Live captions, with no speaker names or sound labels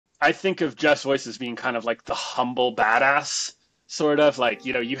I think of Jeff's voice as being kind of like the humble badass, sort of like,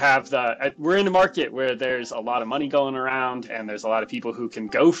 you have we're in a market where there's a lot of money going around, and there's a lot of people who can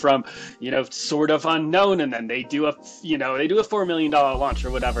go from, sort of unknown, and then they do a $4 million launch or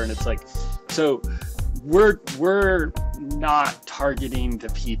whatever. And it's like, so we're not targeting the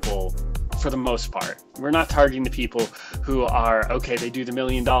people. For the most part, we're not targeting the people who are, okay, they do the $1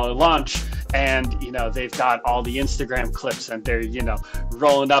 million launch, and they've got all the Instagram clips, and they're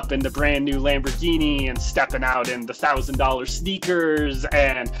rolling up in the brand new Lamborghini and stepping out in the $1,000 sneakers,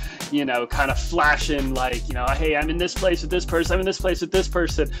 and kind of flashing like, hey, I'm in this place with this person, I'm in this place with this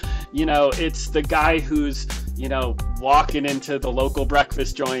person. It's the guy who's walking into the local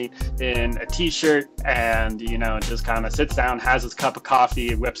breakfast joint in a t-shirt and just kind of sits down, has his cup of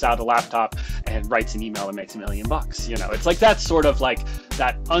coffee, whips out a laptop and writes an email and makes $1 million. It's like that sort of like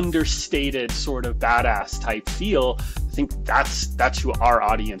that understated sort of badass type feel. I think that's who our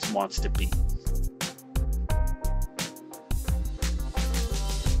audience wants to be.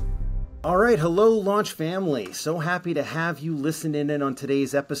 All right, hello Launch family. So happy to have you listening in on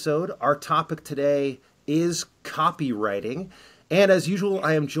today's episode. Our topic today is copywriting. And as usual,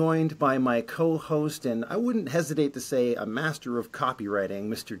 I am joined by my co-host, and I wouldn't hesitate to say a master of copywriting,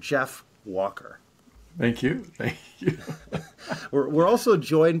 Mr. Jeff Walker. Thank you. Thank you. We're also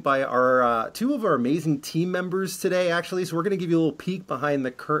joined by our two of our amazing team members today, actually. So we're going to give you a little peek behind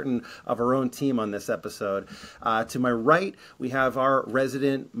the curtain of our own team on this episode. To my right, we have our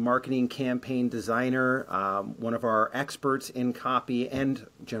resident marketing campaign designer, one of our experts in copy and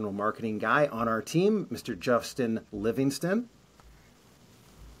general marketing guy on our team, Mr. Justin Livingston.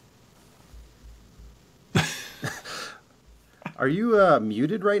 Are you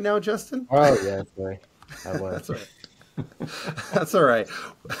muted right now, Justin? Oh, yeah, sorry. I was. That's all right. That's all right.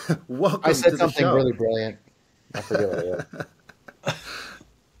 Welcome I said to something the show. really brilliant. I forget what it is.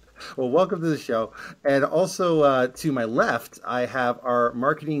 Well, welcome to the show. And also to my left, I have our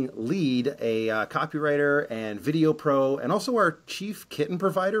marketing lead, a copywriter and video pro, and also our chief kitten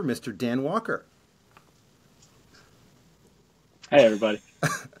provider, Mr. Dan Walker. Hey, everybody.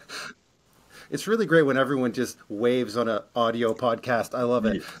 It's really great when everyone just waves on an audio podcast. I love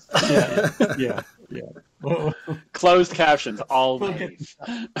it. Yeah. Closed captions, all wave.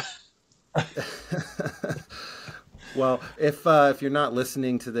 Well, if you're not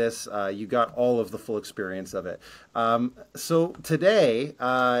listening to this, you got all of the full experience of it. So today,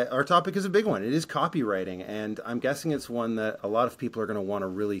 our topic is a big one. It is copywriting, and I'm guessing it's one that a lot of people are going to want to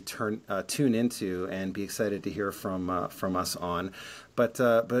really tune into and be excited to hear from us on. But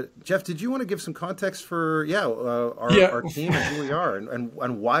Jeff, did you want to give some context for our team and who we are and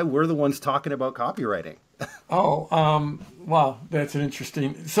why we're the ones talking about copywriting? Wow, that's an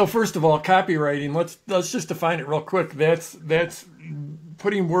interesting. So first of all, copywriting. Let's just define it real quick. That's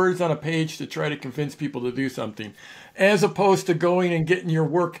putting words on a page to try to convince people to do something, as opposed to going and getting your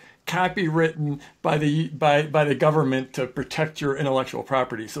work copywritten by the government to protect your intellectual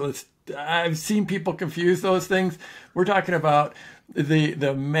property. So I've seen people confuse those things. We're talking about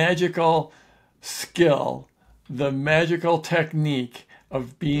the magical skill, the magical technique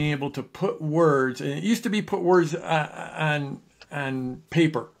of being able to put words, and it used to be put words on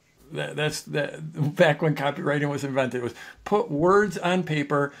paper. That's back when copywriting was invented. It was put words on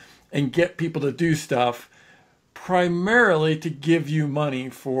paper and get people to do stuff, primarily to give you money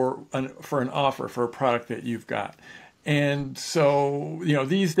for an offer for a product that you've got. And so,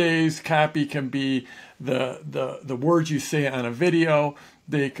 these days, copy can be the words you say on a video.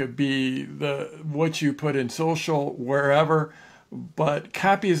 They could be what you put in social, wherever. But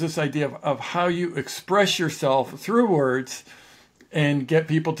copy is this idea of how you express yourself through words and get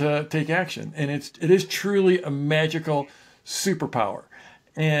people to take action. And it is truly a magical superpower.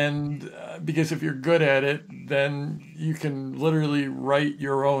 And because if you're good at it, then you can literally write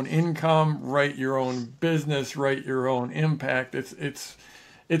your own income, write your own business, write your own impact. It's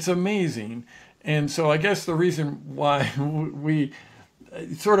amazing. And so I guess the reason why we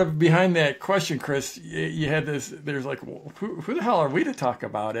sort of behind that question, Chris, you had this, there's like, well, who the hell are we to talk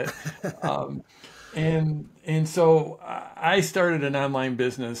about it? And so I started an online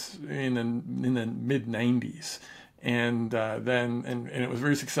business in the mid 90s. And it was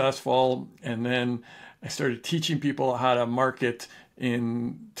very successful. And then I started teaching people how to market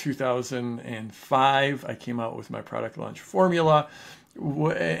in 2005. I came out with my product launch formula.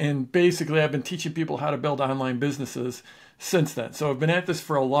 And basically, I've been teaching people how to build online businesses since then. So I've been at this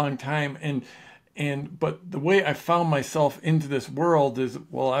for a long time. But the way I found myself into this world is,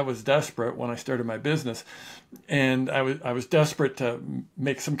 well, I was desperate when I started my business. And I was desperate to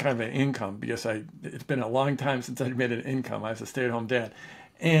make some kind of an income because it's been a long time since I'd made an income. I was a stay-at-home dad.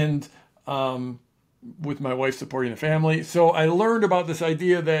 and with my wife supporting the family. So I learned about this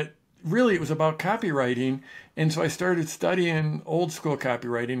idea that really it was about copywriting. And so I started studying old school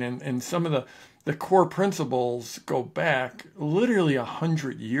copywriting, and some of the core principles go back literally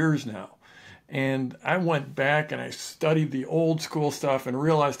 100 years now. And I went back and I studied the old school stuff and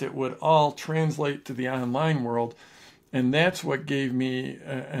realized it would all translate to the online world. And that's what gave me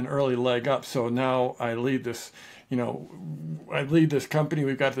an early leg up. So now I lead this, I lead this company.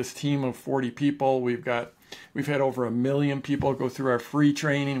 We've got this team of 40 people. We've had over 1 million people go through our free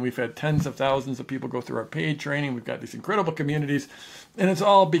training. We've had tens of thousands of people go through our paid training. We've got these incredible communities. And it's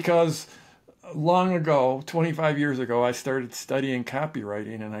all because long ago, 25 years ago, I started studying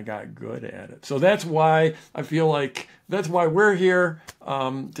copywriting and I got good at it. So that's why I feel like, that's why we're here,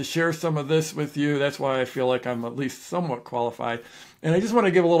 to share some of this with you. That's why I feel like I'm at least somewhat qualified. And I just want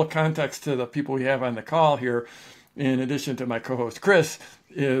to give a little context to the people we have on the call here. In addition to my co-host Chris,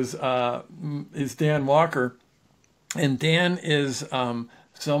 is Dan Walker. And Dan is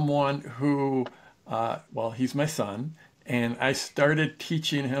someone who, he's my son. And I started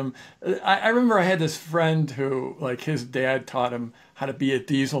teaching him. I remember I had this friend who, like, his dad taught him how to be a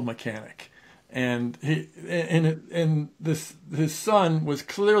diesel mechanic, and his son was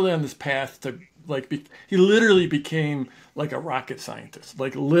clearly on this path to, like, he literally became like a rocket scientist,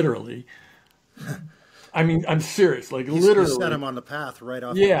 like literally. I mean, I'm serious, like literally. You set him on the path right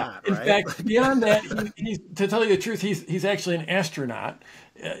off the bat, right? In fact, beyond that, he's, to tell you the truth, he's actually an astronaut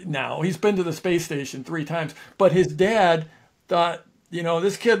now. He's been to the space station 3 times, but his dad thought,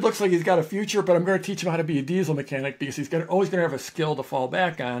 this kid looks like he's got a future, but I'm going to teach him how to be a diesel mechanic because he's always going to have a skill to fall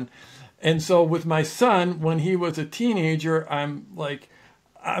back on. And so with my son, when he was a teenager, I'm like,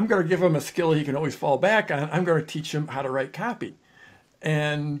 I'm going to give him a skill he can always fall back on. I'm going to teach him how to write copy.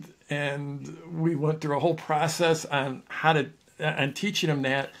 And we went through a whole process on on teaching him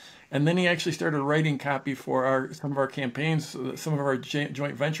that. And then he actually started writing copy for some of our campaigns, some of our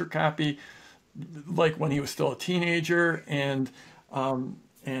joint venture copy, like when he was still a teenager. And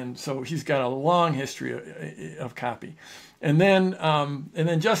so he's got a long history of copy. And then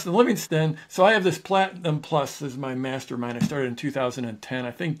Justin Livingston. So I have this Platinum Plus as my mastermind. I started in 2010.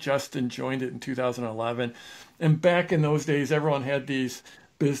 I think Justin joined it in 2011. And back in those days, everyone had these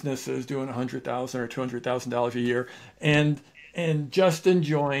businesses doing $100,000 or $200,000 a year, and Justin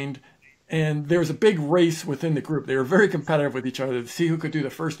joined, and there was a big race within the group. They were very competitive with each other to see who could do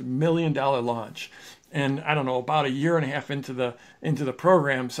the first $1 million launch. And I don't know, about 1.5 years into the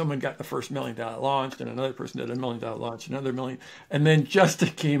program, someone got the first $1 million launch, and another person did a $1 million launch, another $1 million, and then Justin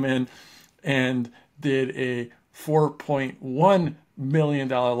came in and did a $4.1 million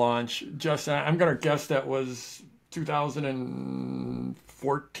launch. Justin, I'm going to guess that was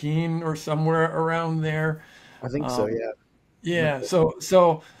 2014 or somewhere around there. I think so, yeah. Yeah. So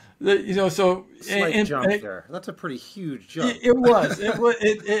slight jump there. That's a pretty huge jump. It was.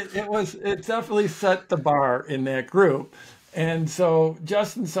 It definitely set the bar in that group. And so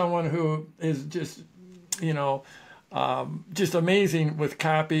Justin's someone who is just amazing with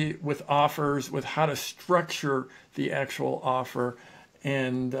copy, with offers, with how to structure the actual offer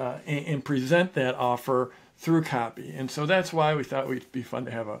and present that offer through copy. And so that's why we thought it'd be fun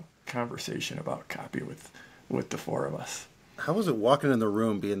to have a conversation about copy with the 4 of us. How was it walking in the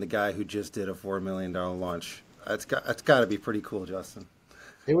room being the guy who just did a $4 million launch? It's got to be pretty cool, Justin.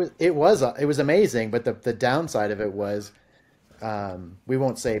 It was amazing, but the downside of it was, we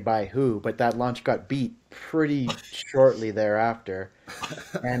won't say by who, but that launch got beat pretty shortly thereafter,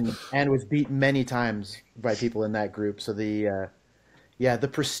 and was beat many times by people in that group. So the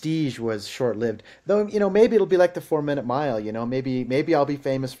prestige was short-lived. Though, maybe it'll be like the 4-minute mile. Maybe I'll be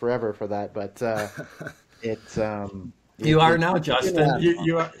famous forever for that. But you are now, Justin.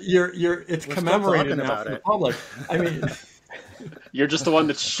 You're it's We're commemorated still talking now about for the it. public. I mean, You're just the one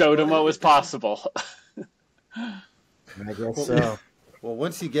that showed him what was possible. I guess so. Well,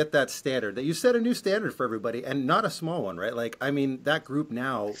 once you get that standard, that you set a new standard for everybody, and not a small one, right? Like, I mean, that group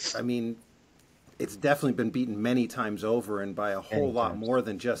now, I mean, it's definitely been beaten many times over, and by a whole lot more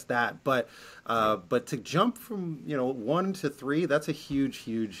than just that. But to jump from 1 to 3, that's a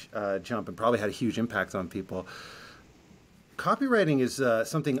huge jump, and probably had a huge impact on people. Copywriting is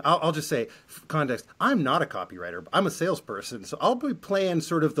something, I'll just say, for context, I'm not a copywriter. I'm a salesperson. So I'll be playing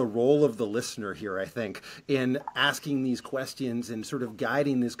sort of the role of the listener here, I think, in asking these questions and sort of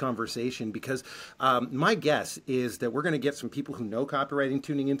guiding this conversation, because my guess is that we're going to get some people who know copywriting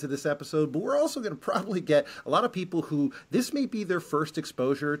tuning into this episode, but we're also going to probably get a lot of people who this may be their first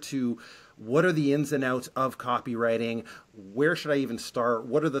exposure to what are the ins and outs of copywriting? Where should I even start?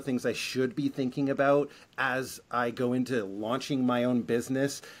 What are the things I should be thinking about as I go into launching my own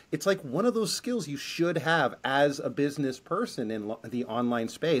business? It's like one of those skills you should have as a business person in the online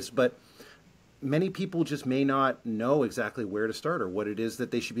space, but many people just may not know exactly where to start or what it is that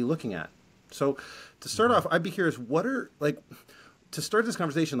they should be looking at. So to start off, I'd be curious, to start this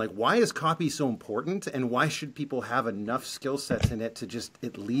conversation, like, why is copy so important, and why should people have enough skill sets in it to just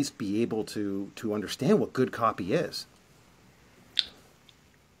at least be able to understand what good copy is?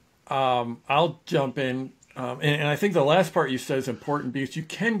 I'll jump in. And I think the last part you said is important because you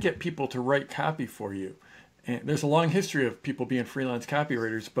can get people to write copy for you. And there's a long history of people being freelance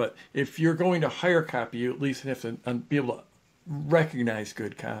copywriters, but if you're going to hire copy, you at least have to be able to recognize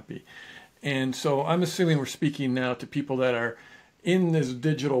good copy. And so I'm assuming we're speaking now to people that are in this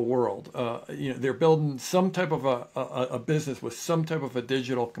digital world. They're building some type of a business with some type of a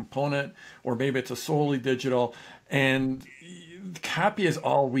digital component, or maybe it's a solely digital, and copy is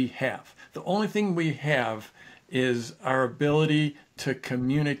all we have. The only thing we have is our ability to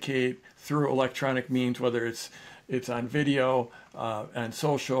communicate through electronic means, whether it's on video, on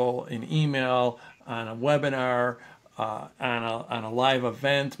social, in email, on a webinar, on a live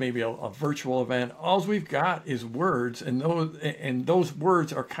event, maybe a virtual event. All we've got is words, and those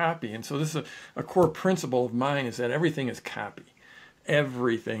words are copy. And so this is a core principle of mine, is that everything is copy.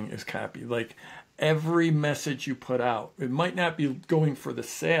 Everything is copy. Like every message you put out, it might not be going for the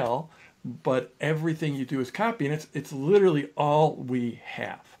sale, but everything you do is copy, and it's literally all we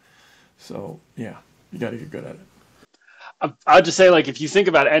have. So yeah, you got to get good at it. I'd just say, like, if you think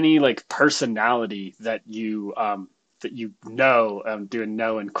about any like personality that you know, I'm doing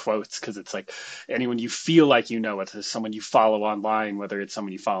know in quotes because it's like anyone you feel like you know, whether it's someone you follow online, whether it's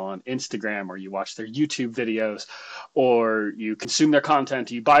someone you follow on Instagram, or you watch their YouTube videos, or you consume their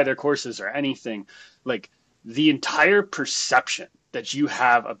content, you buy their courses or anything, like the entire perception that you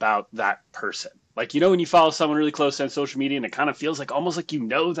have about that person. Like, when you follow someone really close on social media and it kind of feels like almost like you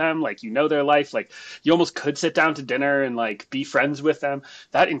know them, like you know their life, like you almost could sit down to dinner and like be friends with them.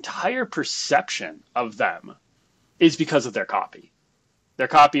 That entire perception of them is because of their copy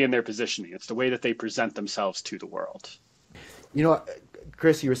and their positioning. It's the way that they present themselves to the world.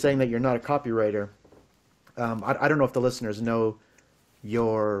 Chris, you were saying that you're not a copywriter. I don't know if the listeners know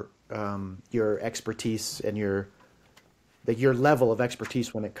your expertise and your level of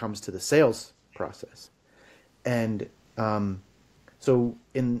expertise when it comes to the sales process. And do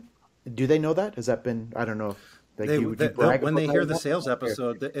they know that? Has that been, I don't know if when they hear the sales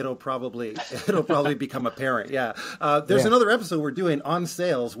episode, it'll probably become apparent. Yeah. There's another episode we're doing on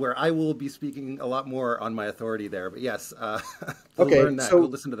sales where I will be speaking a lot more on my authority there. But yes, learn that. Go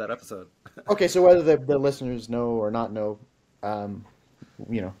listen to that episode. Okay. So whether the listeners know or not know,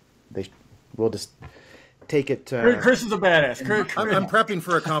 we'll just take it. Chris is a badass. I'm prepping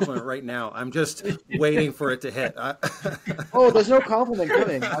for a compliment right now. I'm just waiting for it to hit. There's no compliment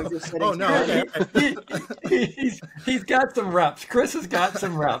coming. I'm just saying. Oh no! Okay. He's got some reps. Chris has got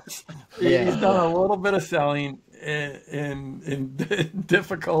some reps. Yeah. He's done a little bit of selling in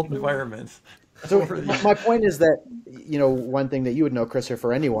difficult environments. So my point is that one thing that you would know, Chris, or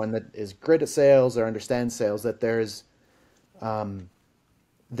for anyone that is great at sales or understands sales, that there's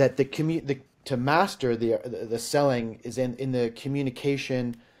that to master the selling is in the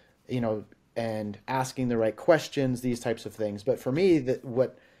communication, and asking the right questions, these types of things. But for me,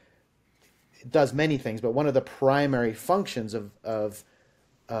 what does many things, but one of the primary functions of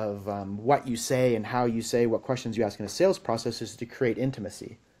what you say and how you say, what questions you ask in a sales process, is to create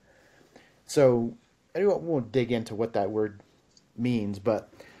intimacy. So I won't dig into what that word means,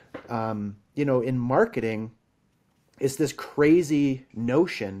 but in marketing, it's this crazy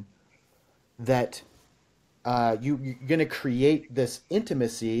notion that you're going to create this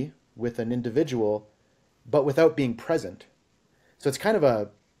intimacy with an individual, but without being present. So it's kind of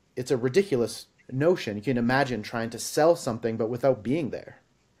it's a ridiculous notion. You can imagine trying to sell something, but without being there.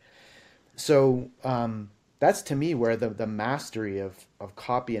 So that's to me where the mastery of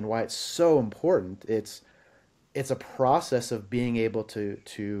copy and why it's so important. It's a process of being able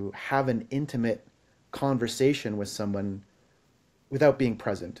to have an intimate conversation with someone without being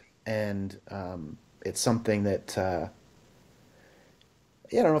present. And it's something that I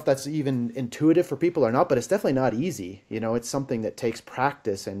don't know if that's even intuitive for people or not, but it's definitely not easy. It's something that takes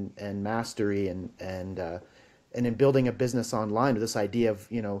practice and mastery and in building a business online, with this idea of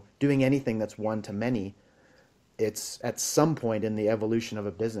doing anything that's one to many. It's at some point in the evolution of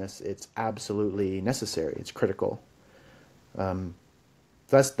a business, it's absolutely necessary. It's critical.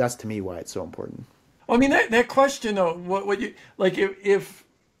 That's to me why it's so important. I mean, that question though, what you like if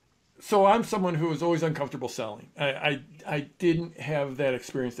so I'm someone who was always uncomfortable selling. I didn't have that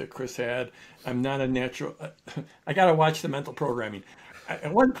experience that Chris had. I'm not a natural. I got to watch the mental programming.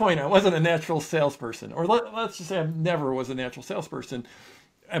 At one point, I wasn't a natural salesperson, or let's just say I never was a natural salesperson,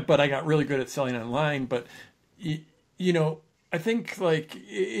 but I got really good at selling online. But you know, I think like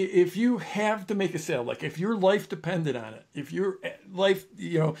if you have to make a sale, like if your life depended on it, if your life,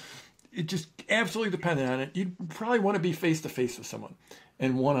 you know, it just absolutely depended on it, you'd probably want to be face to face with someone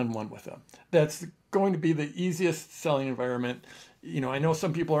and one-on-one with them. That's going to be the easiest selling environment. You know, I know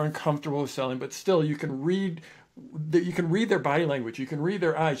some people are uncomfortable with selling, but still you can read their body language, you can read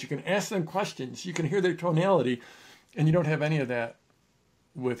their eyes, you can ask them questions, you can hear their tonality, and you don't have any of that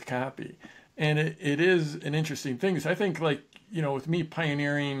with copy. And it is an interesting thing. So I think, like, you know, with me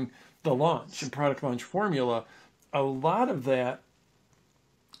pioneering the launch and product launch formula, a lot of that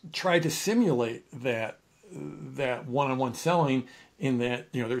tried to simulate that one-on-one selling, in that,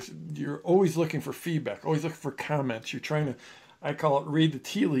 you know, you're always looking for feedback, always looking for comments. You're trying to, I call it, read the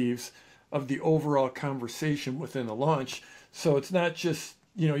tea leaves of the overall conversation within the launch. So it's not just,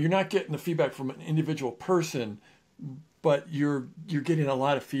 you know, you're not getting the feedback from an individual person, but you're getting a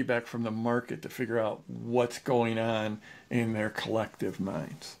lot of feedback from the market to figure out what's going on in their collective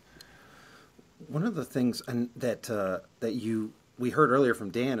minds. One of the things we heard earlier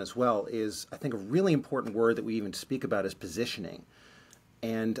from Dan as well is, I think, a really important word that we even speak about is positioning.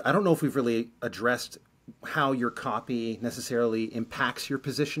 And I don't know if we've really addressed how your copy necessarily impacts your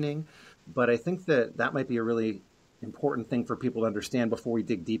positioning, but I think that might be a really important thing for people to understand before we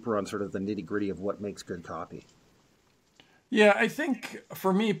dig deeper on sort of the nitty-gritty of what makes good copy. Yeah, I think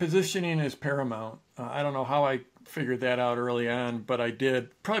for me, positioning is paramount. I don't know how I figured that out early on, but I did,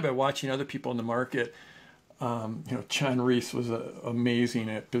 probably by watching other people in the market. You know, John Reese was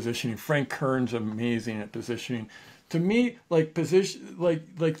amazing at positioning. Frank Kern's amazing at positioning. To me, like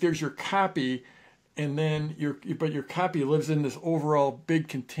like there's your copy, and then but your copy lives in this overall big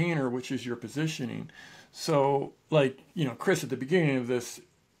container, which is your positioning. So, like, you know, Chris, at the beginning of this,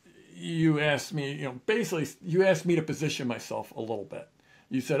 you asked me, you know, basically you asked me to position myself a little bit.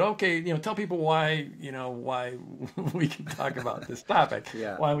 You said, okay, you know, tell people why we can talk about this topic,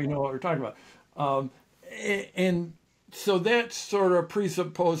 Yeah. why we know what we're talking about. And so that sort of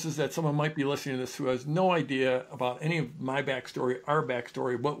presupposes that someone might be listening to this who has no idea about any of my backstory, our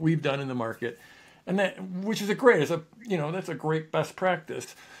backstory, what we've done in the market, and that, which is that's a great best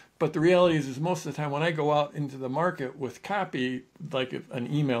practice. But the reality is most of the time when I go out into the market with copy, like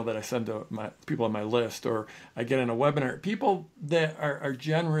an email that I send to my people on my list, or I get in a webinar, people that are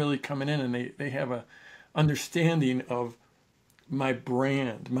generally coming in and they have a understanding of my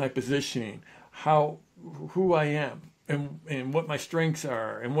brand, my positioning, who I am, and what my strengths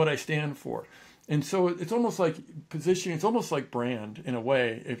are and what I stand for. And so it's almost like positioning, it's almost like brand in a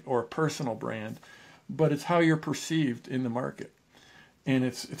way, or a personal brand, but it's how you're perceived in the market. And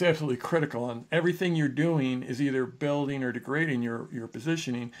it's absolutely critical. And everything you're doing is either building or degrading your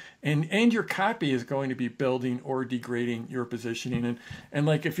positioning. And your copy is going to be building or degrading your positioning. And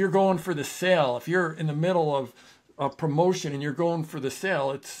like if you're going for the sale, if you're in the middle of a promotion and you're going for the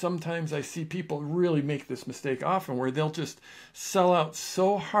sale, it's sometimes I see people really make this mistake often, where they'll just sell out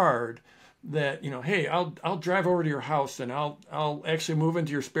so hard that, you know, hey, I'll drive over to your house and I'll actually move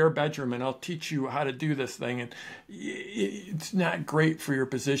into your spare bedroom and I'll teach you how to do this thing. And it's not great for your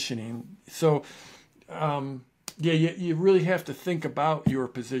positioning. So, you really have to think about your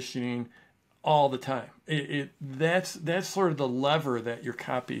positioning all the time. That's sort of the lever that your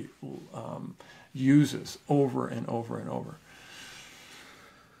copy uses over and over and over.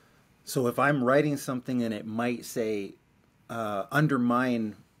 So if I'm writing something and it might say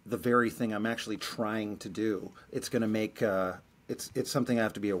undermine the very thing I'm actually trying to do, it's going to make it's something I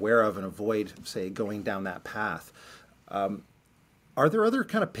have to be aware of and avoid, say, going down that path. Are there other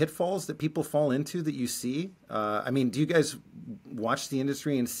kind of pitfalls that people fall into that you see? I mean, do you guys watch the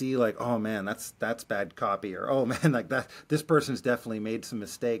industry and see like, oh man, that's bad copy, or oh man, like this person's definitely made some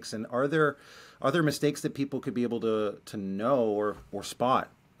mistakes? And are there mistakes that people could be able to know or spot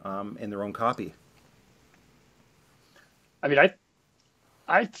in their own copy? I mean,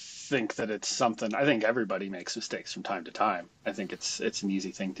 I think that it's something. I think everybody makes mistakes from time to time. I think it's an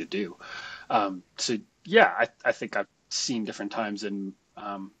easy thing to do. So yeah, I think I've seen different times in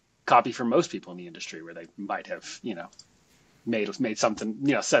copy from most people in the industry where they might have, you know, made something,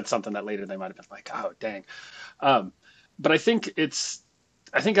 you know, said something that later they might have been like, oh dang. But I think it's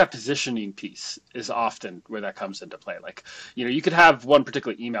I think that positioning piece is often where that comes into play. Like, you could have one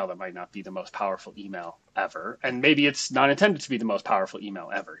particular email that might not be the most powerful email ever, and maybe it's not intended to be the most powerful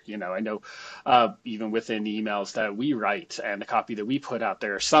email ever. I know even within the emails that we write and the copy that we put out,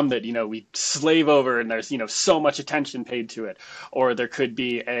 there are some that we slave over, and there's so much attention paid to it, or there could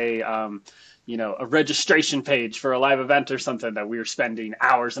be a registration page for a live event or something that we're spending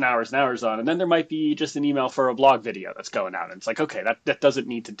hours and hours and hours on. And then there might be just an email for a blog video that's going out. And it's like, okay, that doesn't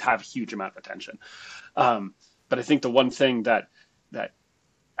need to have a huge amount of attention. But I think the one thing that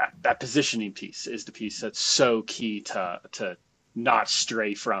positioning piece is the piece that's so key to not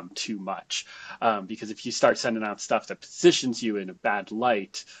stray from too much. Because if you start sending out stuff that positions you in a bad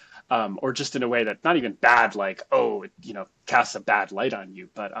light, or just in a way that not even bad, like, oh, it, casts a bad light on you,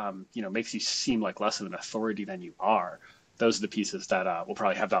 but, makes you seem like less of an authority than you are. Those are the pieces that will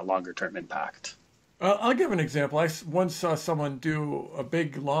probably have that longer term impact. I'll give an example. I once saw someone do a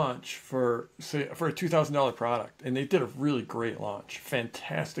big launch for a $2,000 product, and they did a really great launch,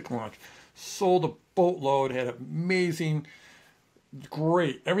 fantastic launch, sold a boatload, had amazing,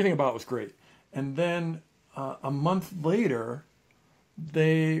 great, everything about it was great. And then a month later,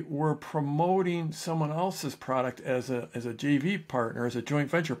 they were promoting someone else's product as a JV partner, as a joint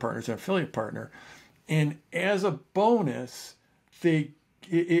venture partner, as an affiliate partner. And as a bonus,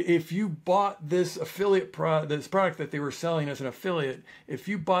 if you bought this affiliate this product that they were selling as an affiliate, if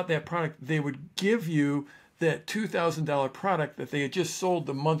you bought that product, they would give you that $2,000 product that they had just sold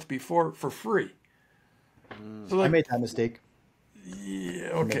the month before for free. So like, I made that mistake. Yeah,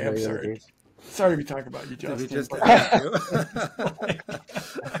 okay, I'm sorry. Sorry to be talking about you, Justin.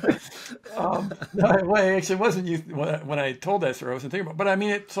 No, actually, it wasn't you when I told that story. I wasn't thinking about. But I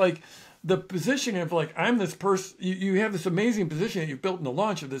mean, it's like the positioning of like, I'm this person. You have this amazing position that you've built in the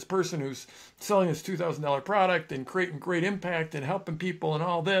launch of this person who's selling this $2,000 product and creating great impact and helping people and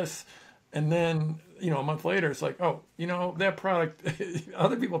all this. And then, a month later, it's like, oh, that product,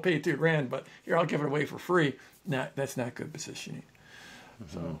 other people paid $2,000, but here, I'll give it away for free. That's not good positioning.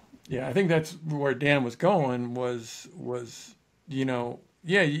 Mm-hmm. So. Yeah, I think that's where Dan was going was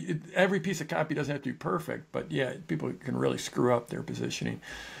every piece of copy doesn't have to be perfect, but yeah, people can really screw up their positioning.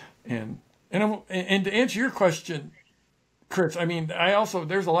 And to answer your question, Chris, I mean,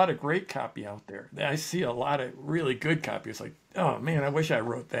 there's a lot of great copy out there. I see a lot of really good copy. It's like, oh man, I wish I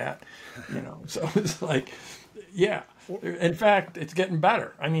wrote that, So it's like, yeah. In fact, it's getting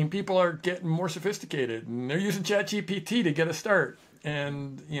better. I mean, people are getting more sophisticated, and they're using ChatGPT to get a start.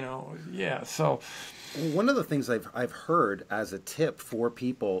 And so one of the things I've heard as a tip for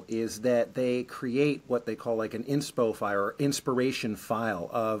people is that they create what they call like an inspo file or inspiration file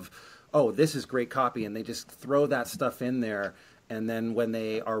of, oh, this is great copy, and they just throw that stuff in there. And then when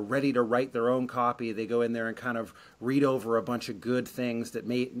they are ready to write their own copy, they go in there and kind of read over a bunch of good things that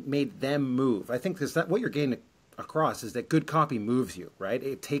made them move. I think that what you're getting across is that good copy moves you, right?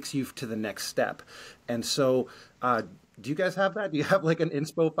 It takes you to the next step. And so do you guys have that? Do you have like an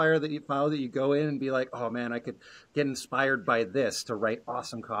inspo file that you go in and be like, oh man, I could get inspired by this to write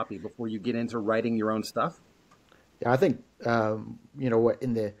awesome copy before you get into writing your own stuff? Yeah, I think what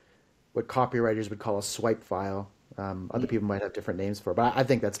copywriters would call a swipe file. Other people might have different names for it, but I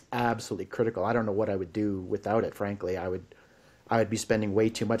think that's absolutely critical. I don't know what I would do without it. Frankly, I would be spending way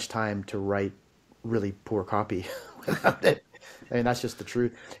too much time to write really poor copy without it. I mean, that's just the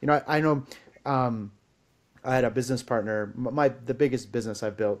truth. I know. I had a business partner. The biggest business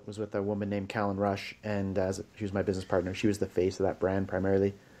I've built was with a woman named Callan Rush, and she was my business partner. She was the face of that brand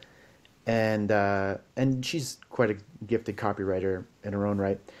primarily, and she's quite a gifted copywriter in her own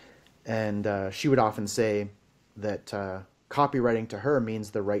right. And she would often say that copywriting to her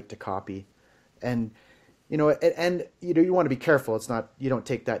means the right to copy, and you want to be careful. It's not, you don't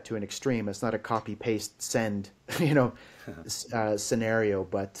take that to an extreme. It's not a copy paste send scenario,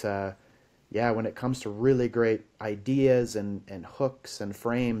 but yeah, when it comes to really great ideas and hooks and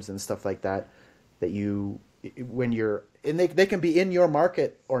frames and stuff like that, they can be in your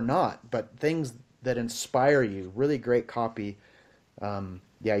market or not, but things that inspire you, really great copy,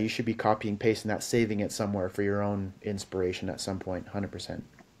 you should be copying, pasting that, saving it somewhere for your own inspiration at some point, 100%.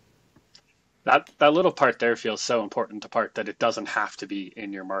 That little part there feels so important, the part that it doesn't have to be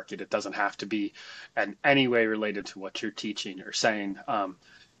in your market. It doesn't have to be in any way related to what you're teaching or saying.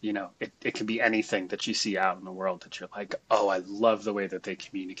 It can be anything that you see out in the world that you're like, oh, I love the way that they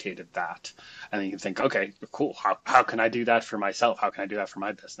communicated that. And then you can think, okay, cool. How can I do that for myself? How can I do that for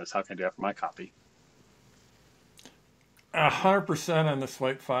my business? How can I do that for my copy? 100% on the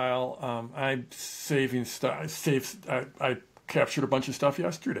swipe file. I'm saving stuff. I captured a bunch of stuff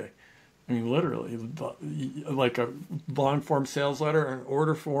yesterday. I mean, literally, like a long form sales letter, an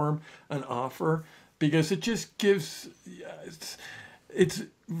order form, an offer, because it just gives, it's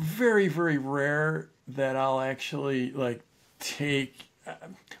very, very rare that I'll actually like take,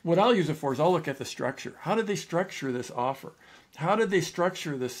 what I'll use it for is I'll look at the structure. How did they structure this offer? How did they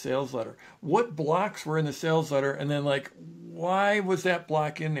structure this sales letter? What blocks were in the sales letter? And then like, why was that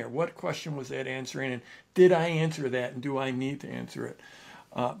block in there? What question was that answering? And did I answer that? And do I need to answer it?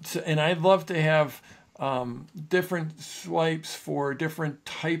 And I'd love to have different swipes for different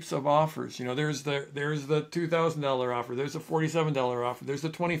types of offers. You know, there's the $2,000 offer, there's the $47 offer, there's the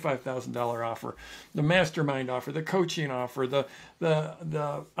 $25,000 offer, the mastermind offer, the coaching offer,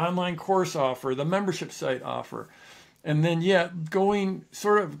 the online course offer, the membership site offer. And then, going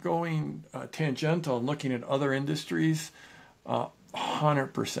tangential and looking at other industries,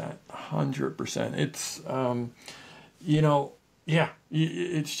 100%. It's,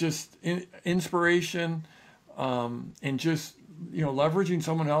 it's just inspiration, and just, leveraging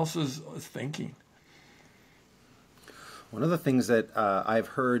someone else's thinking. One of the things that I've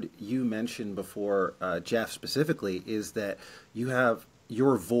heard you mention before, Jeff, specifically, is that you have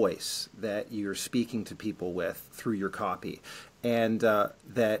your voice that you're speaking to people with through your copy. And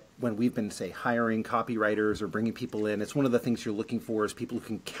that when we've been, say, hiring copywriters or bringing people in, it's one of the things you're looking for is people who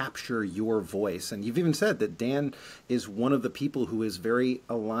can capture your voice. And you've even said that Dan is one of the people who is very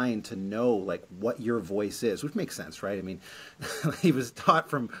aligned to know like what your voice is, which makes sense, right? I mean, he was taught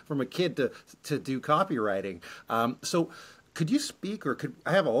from a kid to do copywriting. So could you speak, or could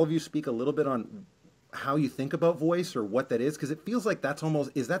I have all of you speak a little bit on how you think about voice or what that is? Because it feels like that's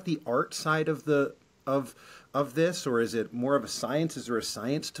almost, is that the art side of this, or is it more of a science? Is there a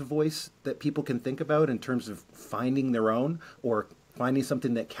science to voice that people can think about in terms of finding their own or finding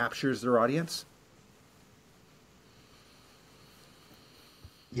something that captures their audience?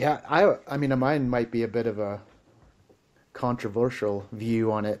 Yeah, I mean, mine might be a bit of a controversial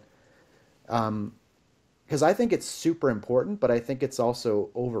view on it, because I think it's super important, but I think it's also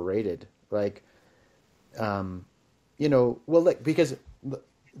overrated. Like, because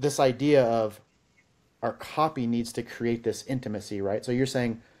this idea of our copy needs to create this intimacy, right? So you're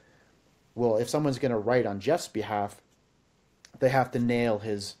saying, well, if someone's going to write on Jeff's behalf, they have to nail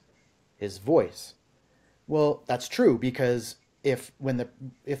his voice. Well, that's true, because if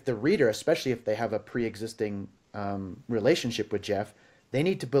the reader, especially if they have a pre-existing relationship with Jeff, they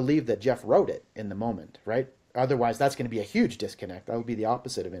need to believe that Jeff wrote it in the moment, right? Otherwise, that's going to be a huge disconnect. That would be the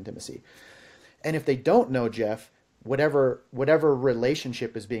opposite of intimacy. And if they don't know Jeff, whatever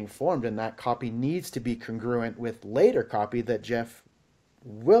relationship is being formed in that copy needs to be congruent with later copy that Jeff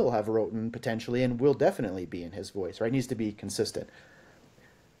will have written potentially and will definitely be in his voice, right? It needs to be consistent.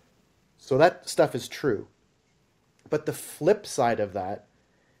 So that stuff is true. But the flip side of that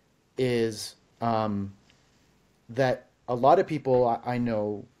is that a lot of people I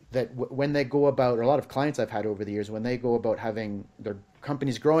know that when they go about, or a lot of clients I've had over the years, when they go about having their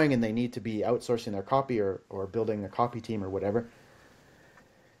company's growing and they need to be outsourcing their copy or building a copy team or whatever,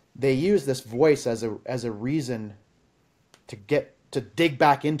 they use this voice as a reason to dig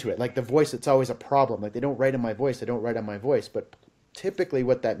back into it. Like the voice, it's always a problem. Like they don't write in my voice, but typically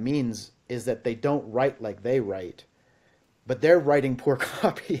what that means is that they don't write like they write, but they're writing poor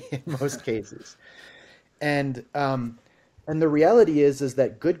copy in most cases. And the reality is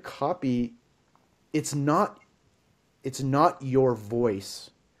that good copy, it's not your voice.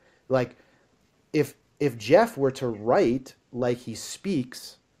 Like if Jeff were to write like he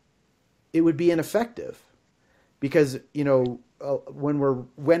speaks, it would be ineffective, because when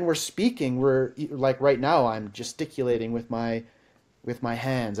we're speaking, we're like right now I'm gesticulating with my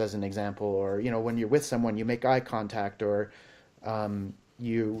hands as an example, or when you're with someone you make eye contact, or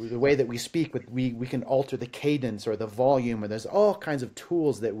the way that we speak, we can alter the cadence or the volume, or there's all kinds of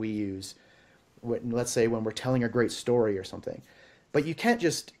tools that we use. Let's say when we're telling a great story or something. But you can't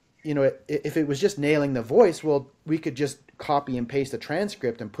just, if it was just nailing the voice, well, we could just copy and paste a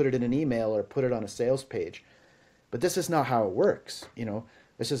transcript and put it in an email or put it on a sales page. But this is not how it works.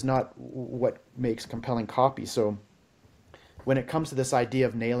 This is not what makes compelling copy. So when it comes to this idea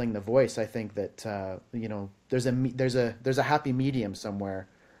of nailing the voice, I think that, there's a happy medium somewhere.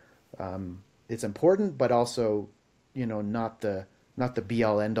 It's important, but also, not the be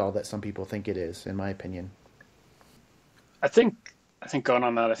all end all that some people think it is, in my opinion. I think going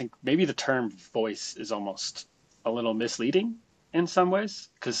on that, I think maybe the term voice is almost a little misleading in some ways,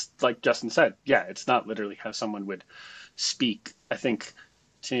 because like Justin said, it's not literally how someone would speak. I think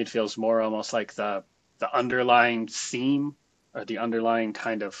to me it feels more almost like the underlying theme, or the underlying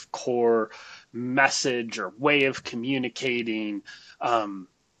kind of core message or way of communicating,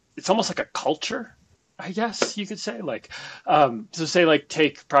 it's almost like a culture, I guess you could say. Like, so say like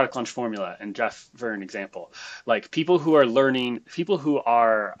take product launch formula and Jeff for an example. Like people who are learning, people who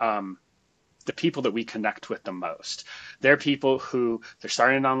are the people that we connect with the most. They're people who they're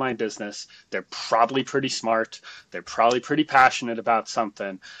starting an online business. They're probably pretty smart. They're probably pretty passionate about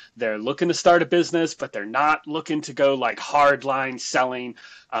something. They're looking to start a business, but they're not looking to go like hardline selling.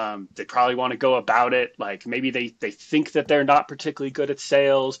 They probably want to go about it. Like maybe they think that they're not particularly good at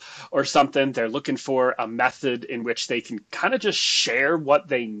sales or something. They're looking for a method in which they can kind of just share what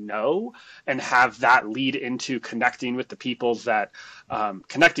they know and have that lead into connecting with the people that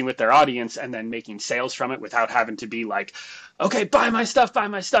connecting with their audience and then making sales from it without having to be like, okay, buy my stuff,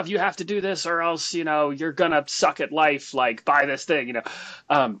 you have to do this or else, you're gonna suck at life, like buy this thing,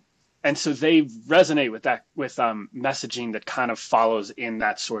 and so they resonate with that, with messaging that kind of follows in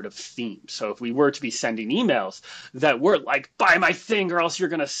that sort of theme. So if we were to be sending emails that were like, buy my thing or else you're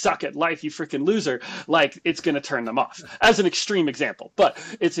going to suck at life, you freaking loser, like it's going to turn them off as an extreme example, but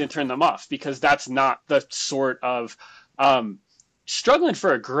it's going to turn them off because that's not the sort of, struggling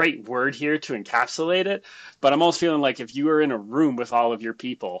for a great word here to encapsulate it, but I'm almost feeling like if you were in a room with all of your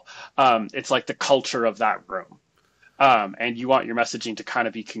people, it's like the culture of that room. And you want your messaging to kind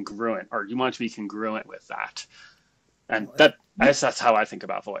of be congruent, or you want it to be congruent with that. And I guess that's how I think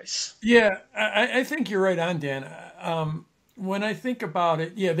about voice. Yeah, I think you're right on, Dan. When I think about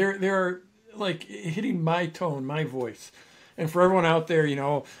it, yeah, they're like hitting my tone, my voice. And for everyone out there,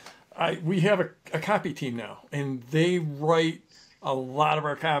 we have a copy team now, and they write a lot of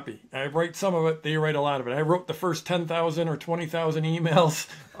our copy. I write some of it, they write a lot of it. I wrote the first 10,000 or 20,000 emails,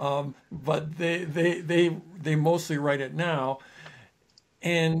 but they mostly write it now.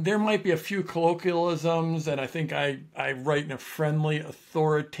 And there might be a few colloquialisms, and I think I write in a friendly,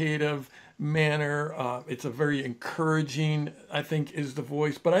 authoritative manner. It's a very encouraging, I think, is the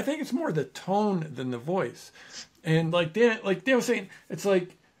voice. But I think it's more the tone than the voice. And like Dan was saying, it's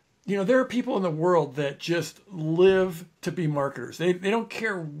like, there are people in the world that just live to be marketers. They don't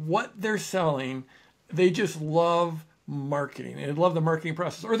care what they're selling. They just love marketing. They love the marketing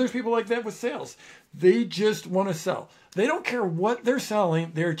process. Or there's people like that with sales. They just want to sell. They don't care what they're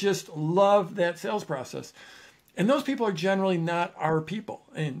selling. They just love that sales process. And those people are generally not our people.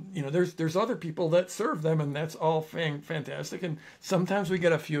 And, there's other people that serve them, and that's all fantastic. And sometimes we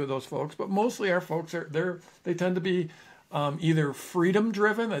get a few of those folks, but mostly our folks they tend to be either freedom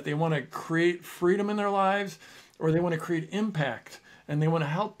driven, that they want to create freedom in their lives, or they want to create impact and they want to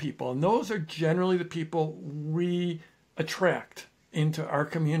help people. And those are generally the people we attract into our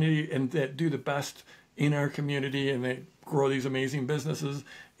community and that do the best in our community, and they grow these amazing businesses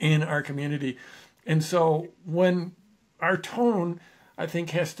in our community. And so when our tone, I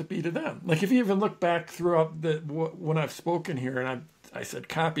think, has to be to them. Like if you even look back throughout when I've spoken here and I said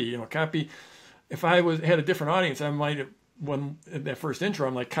copy, copy, if I had a different audience, I might have, when in that first intro,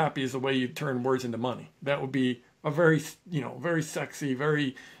 I'm like, copy is the way you turn words into money. That would be a very, very sexy,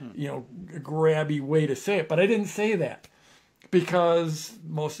 very, grabby way to say it. But I didn't say that because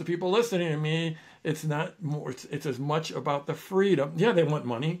most of the people listening to me, it's not more, it's as much about the freedom. Yeah, they want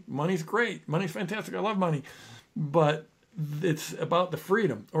money. Money's great. Money's fantastic. I love money. But it's about the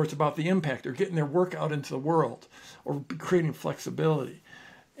freedom, or it's about the impact, or getting their work out into the world, or creating flexibility.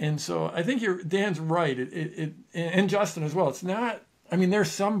 And so I think Dan's right. And Justin as well. It's not,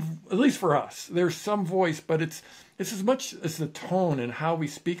 there's some, at least for us, there's some voice, but it's as much as the tone and how we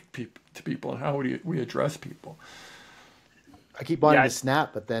speak to people and how we address people. I keep wanting to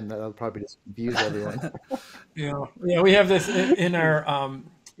snap, but then that'll probably just confuse everyone. Yeah, we have this in our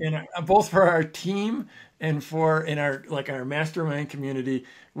both for our team and in our mastermind community.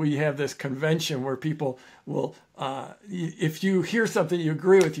 We have this convention where people will, if you hear something you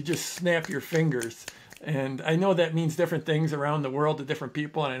agree with, you just snap your fingers. And I know that means different things around the world to different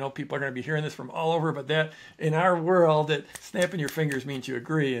people, and I know people are going to be hearing this from all over. But that in our world, that snapping your fingers means you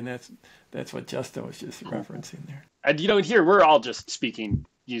agree, and that's what Justin was just referencing there. And here we're all just speaking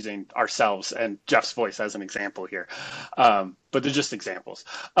using ourselves and Jeff's voice as an example here, but they're just examples.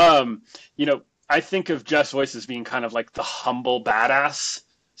 I think of Jeff's voice as being kind of like the humble badass,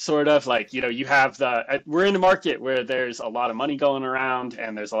 sort of like, you have we're in a market where there's a lot of money going around,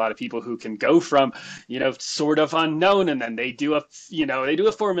 and there's a lot of people who can go from, sort of unknown, and then they do a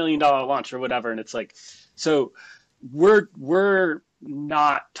 $4 million launch or whatever. And it's like, so we're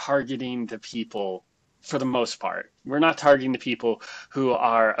not targeting the people for the most part. We're not targeting the people who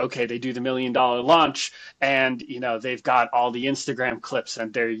are, okay, they do the $1 million launch and, they've got all the Instagram clips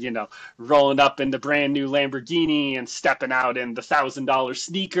and they're, rolling up in the brand new Lamborghini and stepping out in the $1,000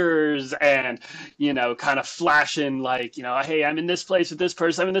 sneakers and, kind of flashing like, hey, I'm in this place with this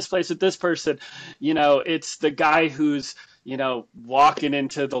person. I'm in this place with this person. It's the guy who's, walking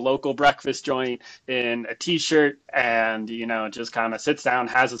into the local breakfast joint in a t-shirt and, just kind of sits down,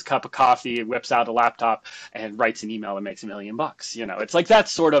 has his cup of coffee, whips out a laptop and writes an email and makes $1 million. It's like that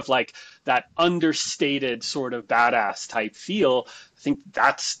sort of like that understated sort of badass type feel. I think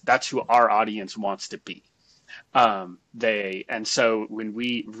that's who our audience wants to be. And so when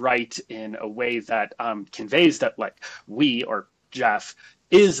we write in a way that conveys that like we or Jeff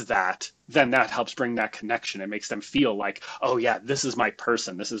is that, then that helps bring that connection. It makes them feel like, oh yeah, this is my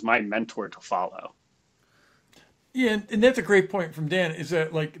person. This is my mentor to follow. Yeah, and that's a great point from Dan, is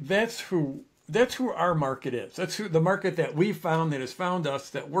that like that's who our market is. That's who the market that we found, that has found us,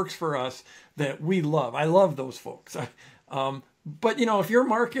 that works for us, that we love. I love those folks. But if your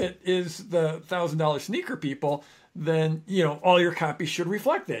market is the $1,000 sneaker people, then all your copy should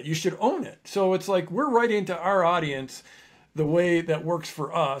reflect that. You should own it. So it's like we're writing to our audience the way that works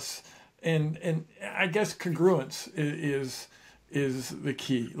for us, and I guess congruence is the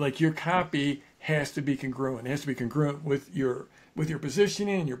key. Like your copy has to be congruent. It has to be congruent with your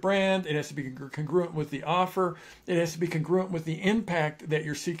positioning and your brand. It has to be congruent with the offer. It has to be congruent with the impact that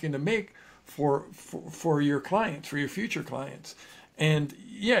you're seeking to make for your clients, for your future clients. And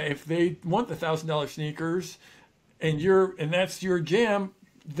yeah, if they want the $1,000 sneakers and that's your jam,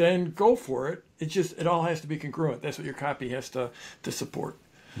 then go for it. It all has to be congruent. That's what your copy has to support.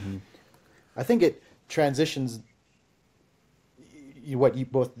 Mm-hmm. I think it transitions what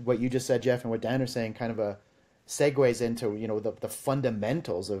you just said, Jeff, and what Dan is saying, kind of segues into the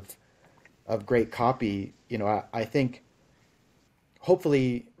fundamentals of great copy. I think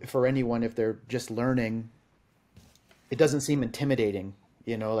hopefully for anyone, if they're just learning, it doesn't seem intimidating.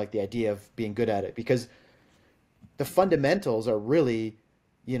 Like the idea of being good at it, because the fundamentals are really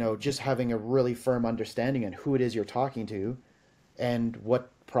just having a really firm understanding on who it is you're talking to and what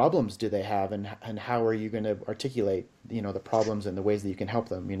problems do they have, and how are you going to articulate, the problems and the ways that you can help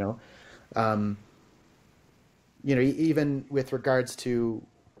them, even with regards to,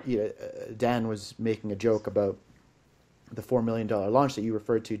 Dan was making a joke about the $4 million launch that you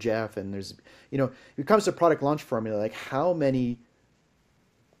referred to, Jeff, and there's, it comes to product launch formula, like how many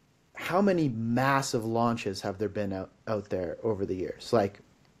massive launches have there been out there over the years? Like,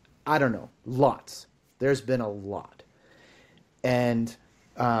 I don't know, lots. There's been a lot. And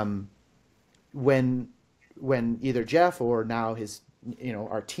when either Jeff or now his,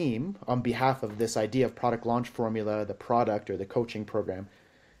 our team, on behalf of this idea of product launch formula, the product or the coaching program,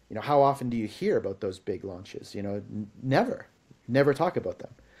 how often do you hear about those big launches? Never talk about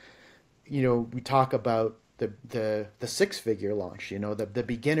them. We talk about the six-figure launch, the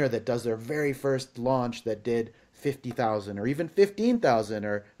beginner that does their very first launch that did 50,000 or even 15,000,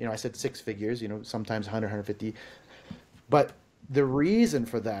 or, I said six figures, sometimes 100, 150. But the reason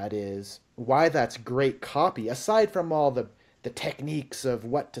for that is why that's great copy, aside from all the techniques of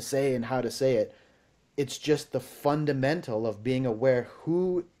what to say and how to say it. It's just the fundamental of being aware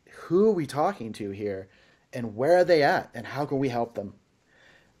who are we talking to here, and where are they at, and how can we help them?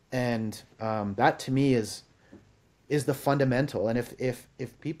 And that to me is the fundamental. And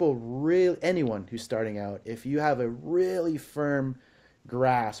if people really, anyone who's starting out, if you have a really firm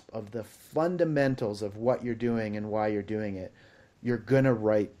grasp of the fundamentals of what you're doing and why you're doing it, you're gonna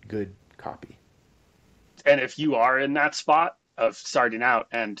write good copy. And if you are in that spot of starting out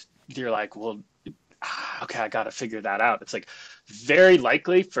and you're like, well, okay, I got to figure that out. It's like very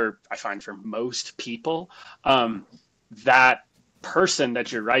likely I find for most people, that person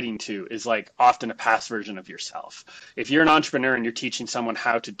that you're writing to is like often a past version of yourself. If you're an entrepreneur and you're teaching someone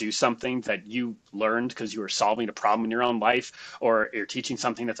how to do something that you learned because you were solving a problem in your own life, or you're teaching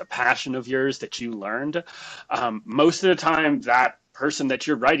something that's a passion of yours that you learned, most of the time that person that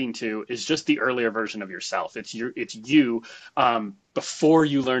you're writing to is just the earlier version of yourself. It's you before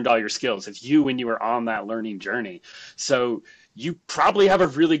you learned all your skills. It's you when you were on that learning journey. So you probably have a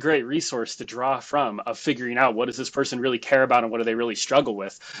really great resource to draw from of figuring out what does this person really care about and what do they really struggle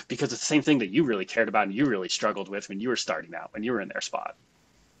with, because it's the same thing that you really cared about and you really struggled with when you were starting out, when you were in their spot.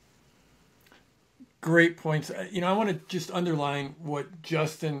 Great points. I want to just underline what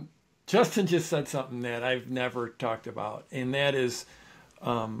Justin just said, something that I've never talked about, and that is,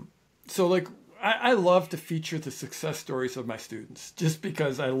 so like I love to feature the success stories of my students just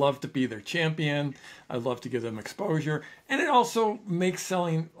because I love to be their champion. I love to give them exposure. And it also makes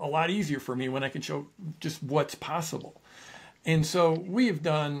selling a lot easier for me when I can show just what's possible. And so we have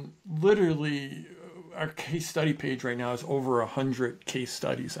done literally, our case study page right now is over 100 case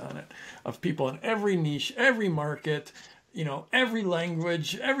studies on it of people in every niche, every market, you know, every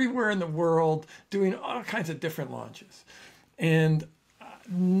language, everywhere in the world, doing all kinds of different launches. And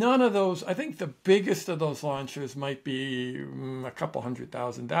none of those, I think the biggest of those launches might be a couple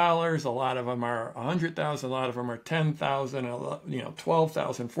 $100,000. A lot of them are 100,000, a lot of them are 10,000, you know,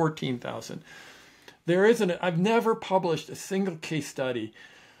 12,000, 14,000. There isn't, I've never published a single case study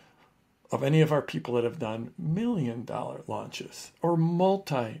of any of our people that have done $1 million launches or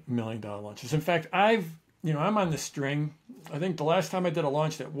multi-million-dollar launches. In fact, I'm on the string. I think the last time I did a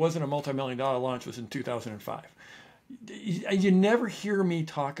launch that wasn't a multi-million-dollar launch was in 2005. You never hear me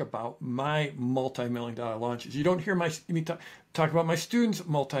talk about my multi-million-dollar launches. You don't hear me talk about my students'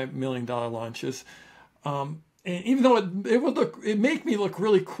 multi-million-dollar launches. And even though it make me look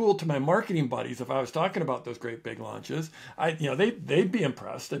really cool to my marketing buddies if I was talking about those great big launches, they'd be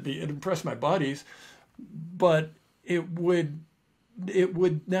impressed. It'd impress my buddies, but it would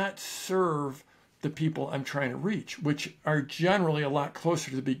not serve the people I'm trying to reach, which are generally a lot closer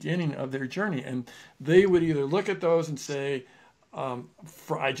to the beginning of their journey. And they would either look at those and say,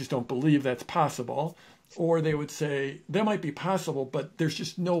 I just don't believe that's possible. Or they would say, that might be possible, but there's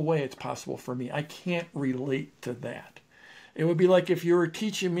just no way it's possible for me. I can't relate to that. It would be like if you were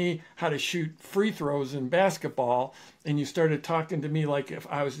teaching me how to shoot free throws in basketball and you started talking to me like if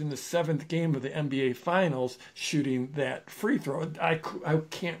I was in the 7th game of the NBA Finals shooting that free throw. I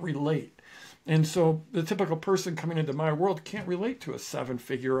can't relate. And so the typical person coming into my world can't relate to a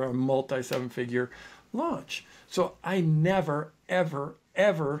 7-figure or a multi-7-figure launch. So I never, ever,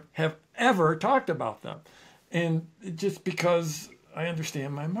 ever have ever talked about them. And just because I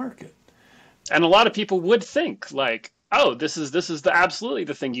understand my market. And a lot of people would think like, oh, this is absolutely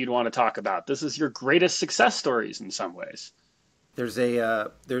the thing you'd want to talk about. This is your greatest success stories in some ways. We're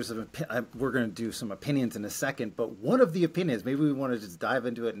going to do some opinions in a second, but one of the opinions, maybe we want to just dive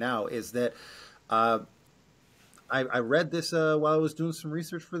into it now, is that I read this while I was doing some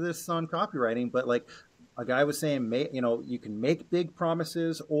research for this on copywriting, but like a guy was saying, you can make big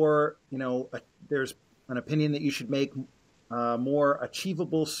promises, or there's an opinion that you should make more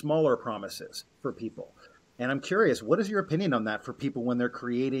achievable, smaller promises for people. And I'm curious, what is your opinion on that for people when they're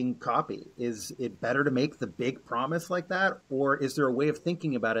creating copy? Is it better to make the big promise like that, or is there a way of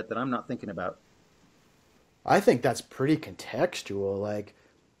thinking about it that I'm not thinking about? I think that's pretty contextual. Like,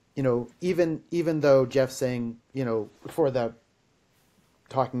 even though Jeff's saying,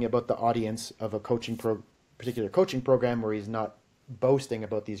 talking about the audience of a particular coaching program where he's not boasting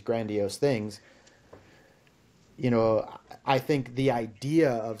about these grandiose things, I think the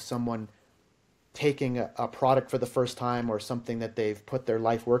idea of someone taking a product for the first time or something that they've put their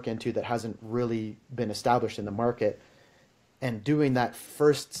life work into that hasn't really been established in the market and doing that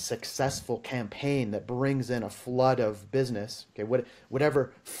first successful campaign that brings in a flood of business, okay,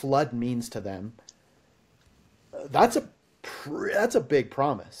 whatever flood means to them, that's a big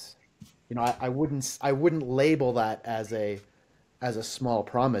promise. I wouldn't label that as a small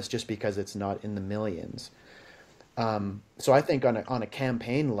promise just because it's not in the millions. So I think on a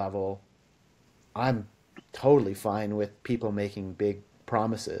campaign level, I'm totally fine with people making big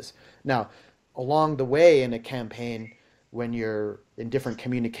promises. Now, along the way in a campaign, when you're in different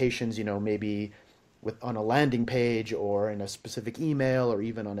communications, maybe on a landing page or in a specific email or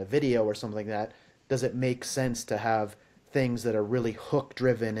even on a video or something like that, does it make sense to have things that are really hook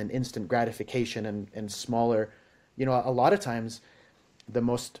driven and instant gratification and smaller? A lot of times the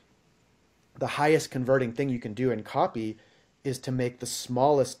highest converting thing you can do in copy is to make the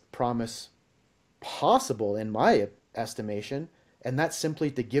smallest promise possible, in my estimation, and that's simply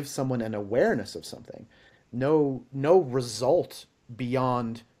to give someone an awareness of something. No result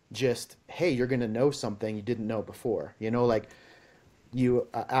beyond just, hey, you're going to know something you didn't know before. Like you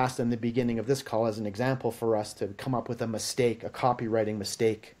asked in the beginning of this call as an example for us to come up with a mistake, a copywriting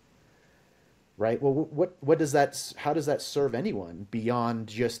mistake, right? Well, how does that serve anyone beyond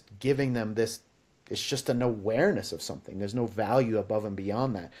just giving them this? It's just an awareness of something. There's no value above and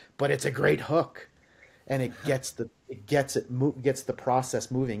beyond that, but it's a great hook. And it gets the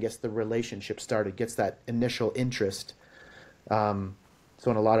process moving, gets the relationship started, gets that initial interest. So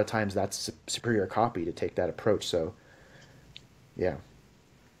in a lot of times that's superior copy to take that approach. So, yeah.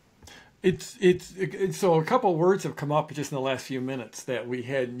 It's so a couple of words have come up just in the last few minutes that we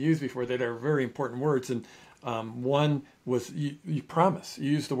hadn't used before that are very important words. And one was you promise.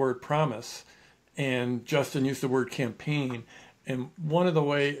 You used the word promise. and Justin used the word campaign. And one of the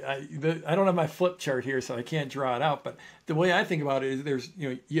way I don't have my flip chart here, so I can't draw it out. But the way I think about it is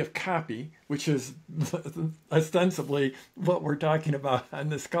you have copy, which is ostensibly what we're talking about on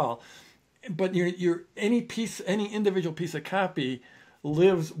this call. But any individual piece of copy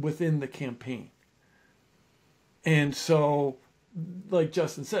lives within the campaign. And so, like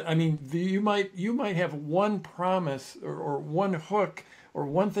Justin said, I mean, you might have one promise or one hook or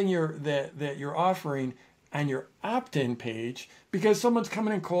one thing that you're offering on your opt-in page, because someone's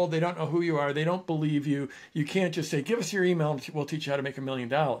coming in cold, they don't know who you are, they don't believe you. You can't just say, give us your email and we'll teach you how to make $1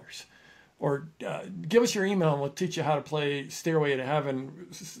 million. Or give us your email and we'll teach you how to play Stairway to Heaven,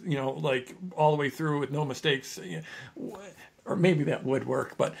 like all the way through with no mistakes. Or maybe that would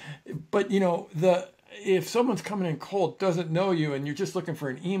work, but if someone's coming in cold, doesn't know you, and you're just looking for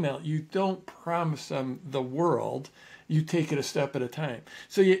an email, you don't promise them the world. You take it a step at a time.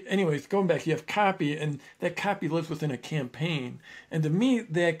 So anyways, going back, you have copy, and that copy lives within a campaign. And to me,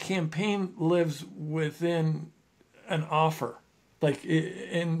 that campaign lives within an offer.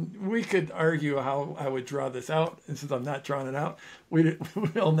 And we could argue how I would draw this out. And since I'm not drawing it out,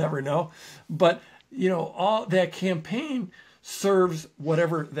 we'll never know. But, all that campaign serves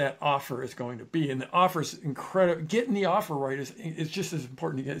whatever that offer is going to be. And the offer is incredible. Getting the offer right is just as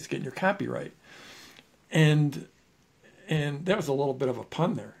important as getting your copy right. And that was a little bit of a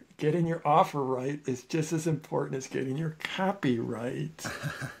pun there. Getting your offer right is just as important as getting your copy right.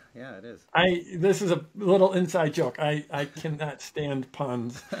 Yeah, it is. This is a little inside joke. I cannot stand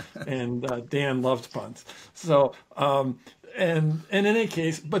puns, and Dan loves puns. So, and in any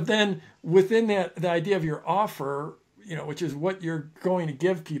case, but then within that, the idea of your offer, which is what you're going to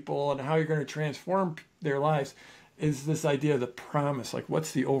give people and how you're going to transform their lives, is this idea of the promise. Like,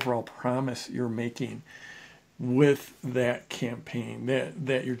 what's the overall promise you're making with that campaign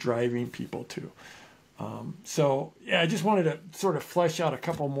that you're driving people to? I just wanted to sort of flesh out a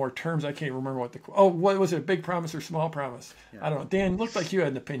couple more terms. I can't remember what was it, a big promise or small promise? Yeah. I don't know. Dan, looked like you had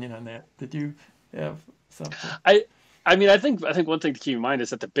an opinion on that. Did you have something? I mean, I think one thing to keep in mind is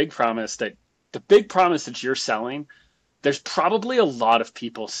that the big promise that you're selling, there's probably a lot of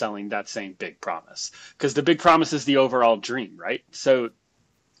people selling that same big promise, because the big promise is the overall dream, right? So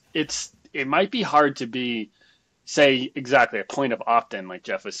it might be hard to say exactly a point of opt-in, like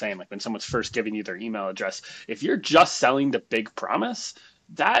Jeff was saying, like when someone's first giving you their email address. If you're just selling the big promise,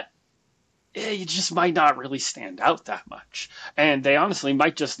 you just might not really stand out that much. And they honestly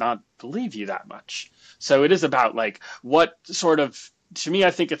might just not believe you that much. So it is about what sort of, to me,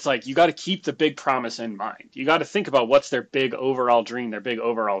 I think it's you got to keep the big promise in mind. You got to think about what's their big overall dream, their big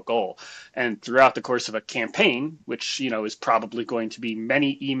overall goal. And throughout the course of a campaign, which, is probably going to be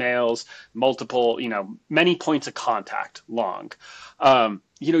many emails, multiple, many points of contact long,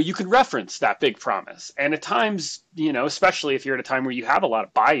 you could reference that big promise. And at times, especially if you're at a time where you have a lot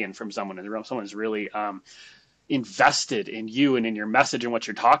of buy-in from someone and someone's really, invested in you and in your message and what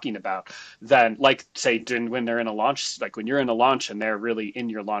you're talking about, then when they're in a launch, when you're in a launch and they're really in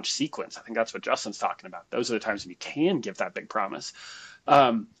your launch sequence, I think that's what Justin's talking about. Those are the times when you can give that big promise.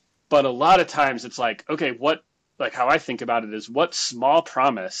 But a lot of times it's okay, how I think about it is, what small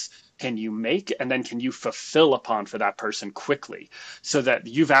promise can you make and then can you fulfill upon for that person quickly so that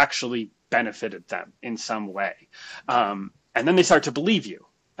you've actually benefited them in some way. And then they start to believe you.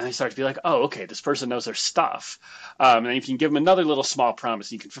 And they start to be like, oh, okay, this person knows their stuff. And if you can give them another little small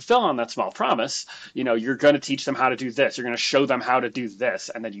promise, you can fulfill on that small promise. You're going to teach them how to do this. You're going to show them how to do this.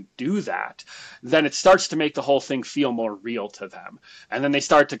 And then you do that. Then it starts to make the whole thing feel more real to them. And then they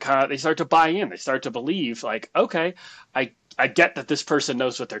start to buy in. They start to believe okay, I get that this person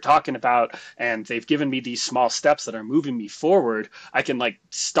knows what they're talking about. And they've given me these small steps that are moving me forward. I can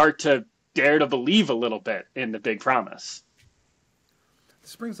start to dare to believe a little bit in the big promise.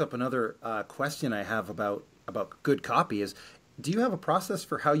 This brings up another question I have about good copy is, do you have a process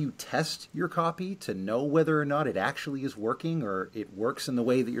for how you test your copy to know whether or not it actually is working or it works in the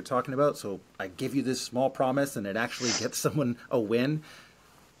way that you're talking about? So I give you this small promise and it actually gets someone a win.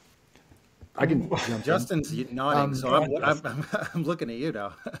 I can. Justin's nodding, so I'm looking at you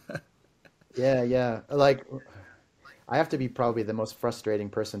now. Yeah. I have to be probably the most frustrating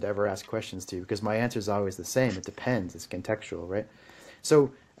person to ever ask questions to, because my answer is always the same. It depends. It's contextual, right?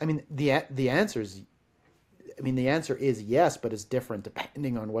 So, the answer is yes, but it's different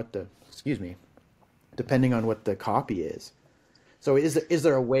depending on what the copy is. So is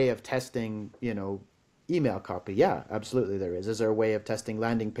there a way of testing, email copy? Yeah, absolutely there is. Is there a way of testing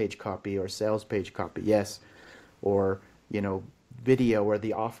landing page copy or sales page copy? Yes. Or, video or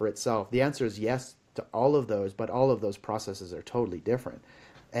the offer itself. The answer is yes to all of those, but all of those processes are totally different.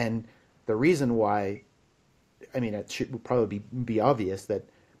 And the reason why, I mean, it should probably be obvious that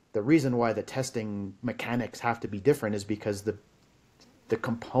the reason why the testing mechanics have to be different is because the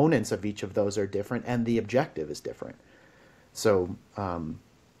components of each of those are different and the objective is different. So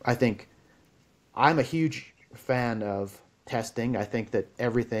I think I'm a huge fan of testing. I think that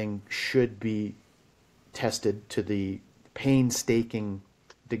everything should be tested to the painstaking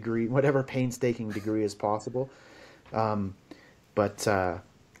degree, whatever painstaking degree is possible. Yeah,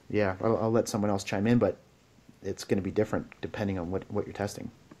 I'll let someone else chime in, but it's going to be different depending on what you're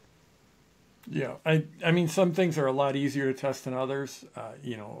testing. Yeah, I mean, some things are a lot easier to test than others.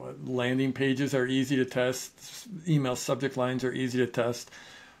 Landing pages are easy to test. Email subject lines are easy to test.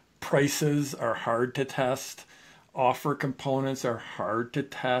 Prices are hard to test. Offer components are hard to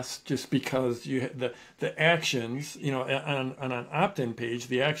test just because the actions, on an opt-in page,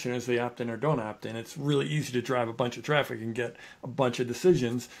 the action is they opt in or don't opt in. It's really easy to drive a bunch of traffic and get a bunch of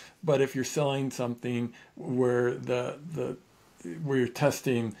decisions. But if you're selling something where where you're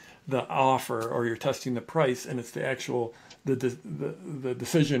testing the offer or you're testing the price and it's the actual the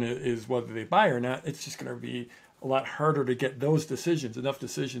decision is whether they buy or not, it's just going to be a lot harder to get those decisions, enough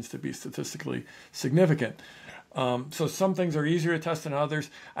decisions to be statistically significant. So some things are easier to test than others.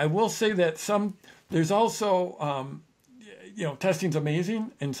 I will say that there's also, testing's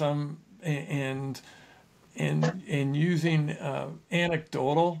amazing and using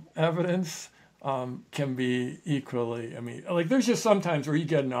anecdotal evidence can be equally. I mean, like there's just sometimes where you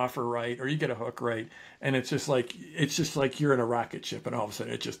get an offer right or you get a hook right, and it's just like you're in a rocket ship, and all of a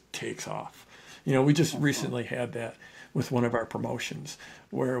sudden it just takes off. We just recently had that with one of our promotions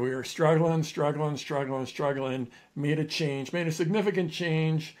where we were struggling, made a significant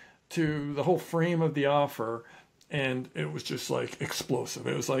change to the whole frame of the offer, and it was just like explosive.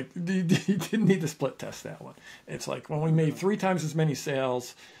 It was like, you didn't need to split test that one. It's like when we made 3 times as many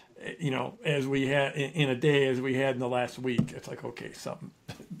sales, as we had in a day as we had in the last week, it's like, okay, something,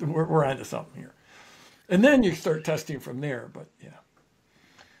 we're onto something here. And then you start testing from there, but yeah.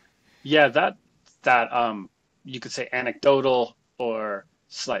 Yeah, that you could say anecdotal or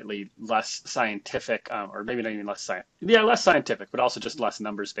slightly less scientific, or maybe not even less scientific, but also just less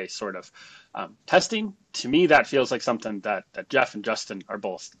numbers based sort of testing. To me, that feels like something that Jeff and Justin are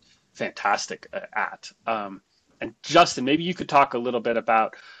both fantastic at. And Justin, maybe you could talk a little bit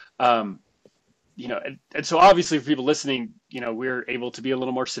about, and so obviously for people listening, we're able to be a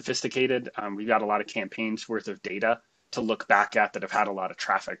little more sophisticated. We've got a lot of campaigns worth of data to look back at that have had a lot of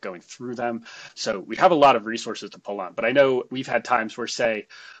traffic going through them. So we have a lot of resources to pull on. But I know we've had times where, say,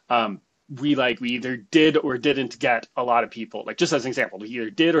 we either did or didn't get a lot of people, like just as an example, we either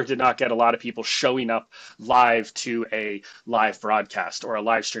did or did not get a lot of people showing up live to a live broadcast or a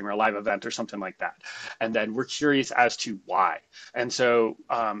live stream or a live event or something like that. And then we're curious as to why. And so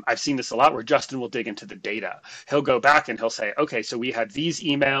I've seen this a lot where Justin will dig into the data. He'll go back and he'll say, okay, so we had these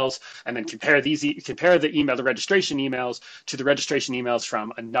emails, and then compare the registration emails to the registration emails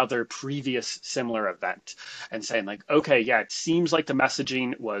from another previous similar event, and saying like, okay, yeah, it seems like the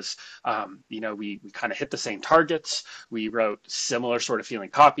messaging was, we kind of hit the same targets. We wrote similar sort of feeling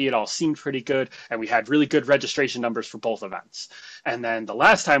copy. It all seemed pretty good. And we had really good registration numbers for both events. And then the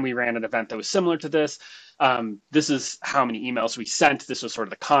last time we ran an event that was similar to this, this is how many emails we sent. This was sort of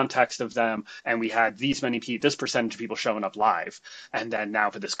the context of them. And we had this percentage of people showing up live. And then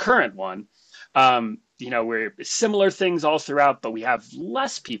now for this current one, we're similar things all throughout, but we have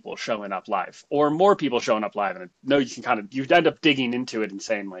less people showing up live or more people showing up live. And you end up digging into it and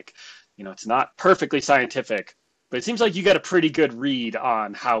saying like, it's not perfectly scientific, but it seems like you got a pretty good read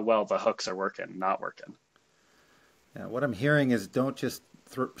on how well the hooks are working and not working. Yeah, what I'm hearing is don't just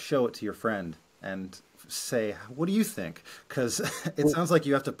show it to your friend and say, what do you think? Because it sounds like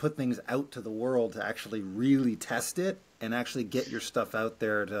you have to put things out to the world to actually really test it and actually get your stuff out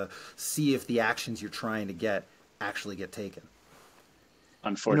there to see if the actions you're trying to get actually get taken.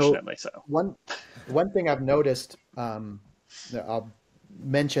 Unfortunately, so. One thing I've noticed, I'll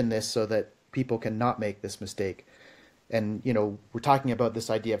mention this so that people can not make this mistake. And, we're talking about this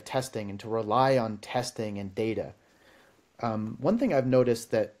idea of testing and to rely on testing and data. One thing I've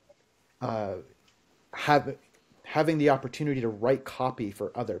noticed that having the opportunity to write copy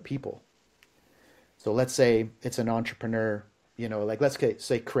for other people. So let's say it's an entrepreneur, let's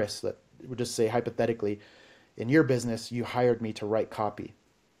say Chris, we'll just say hypothetically, in your business, you hired me to write copy.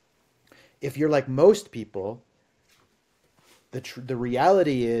 If you're like most people, the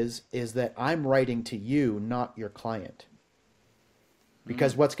reality is that I'm writing to you, not your client.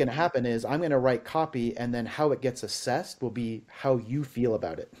 Because what's going to happen is I'm going to write copy, and then how it gets assessed will be how you feel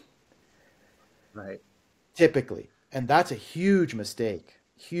about it. Right. Typically. And that's a huge mistake.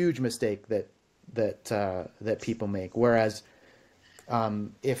 huge mistake that people make. Whereas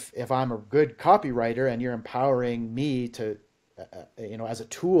if I'm a good copywriter and you're empowering me to, as a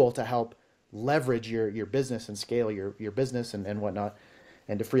tool to help leverage your business and scale your business and whatnot,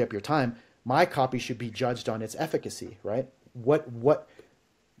 and to free up your time, my copy should be judged on its efficacy, right? What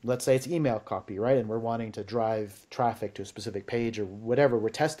let's say it's email copy, right? And we're wanting to drive traffic to a specific page or whatever we're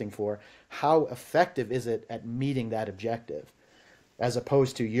testing for. How effective is it at meeting that objective? As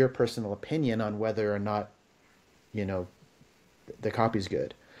opposed to your personal opinion on whether or not, the copy's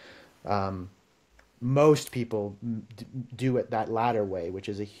good. Most people do it that latter way, which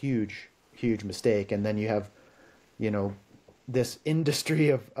is a huge, huge mistake. And then you have, this industry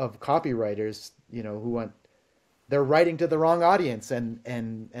of copywriters, they're writing to the wrong audience,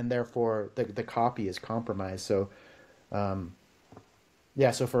 and therefore the copy is compromised. So,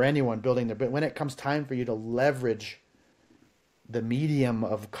 so for anyone building when it comes time for you to leverage the medium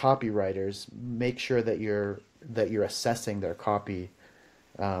of copywriters, make sure that you're assessing their copy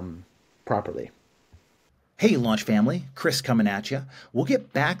properly. Hey, Launch family, Chris coming at you. We'll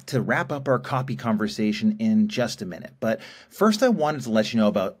get back to wrap up our copy conversation in just a minute. But first, I wanted to let you know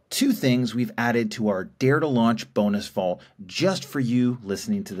about two things we've added to our Dare to Launch bonus vault just for you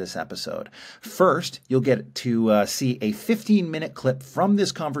listening to this episode. First, you'll get to see a 15-minute clip from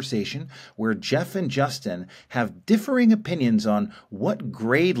this conversation where Jeff and Justin have differing opinions on what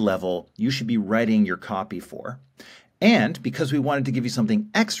grade level you should be writing your copy for. And because we wanted to give you something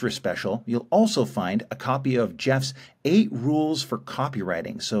extra special, you'll also find a copy of Jeff's 8 rules for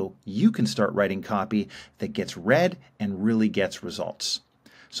copywriting, so you can start writing copy that gets read and really gets results.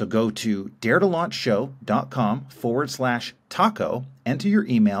 So go to daretolaunchshow.com/taco, enter your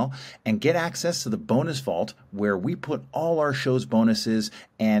email, and get access to the bonus vault where we put all our show's bonuses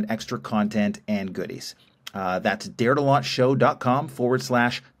and extra content and goodies. That's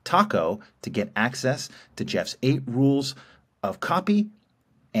daretolaunchshow.com/taco to get access to Jeff's 8 rules of copy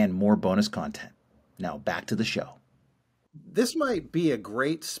and more bonus content. Now back to the show. This might be a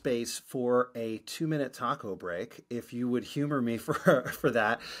great space for a 2-minute taco break. If you would humor me for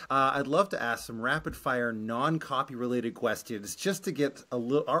that, I'd love to ask some rapid fire non-copy related questions just to get a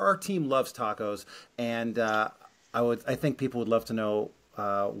little. Our team loves tacos, and I think people would love to know.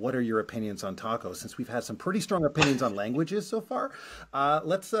 What are your opinions on tacos? Since we've had some pretty strong opinions on languages so far,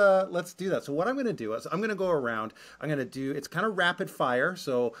 let's do that. So what I'm going to do is I'm going to go around. It's kind of rapid fire.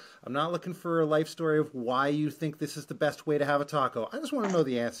 So I'm not looking for a life story of why you think this is the best way to have a taco. I just want to know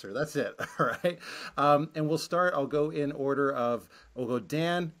the answer. That's it. All right. And we'll start. I'll go in order of. We'll go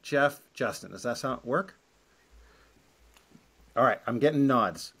Dan, Jeff, Justin. Does that work? All right, I'm getting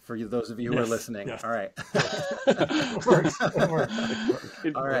nods for those of you who are listening. Yes. All right. It works. All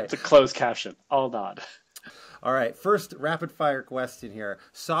right. It's a closed caption. All nod. All right, first rapid fire question here.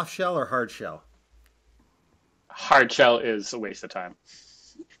 Soft shell or hard shell? Hard shell is a waste of time.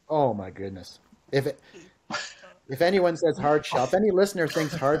 Oh my goodness. If anyone says hard shell, if any listener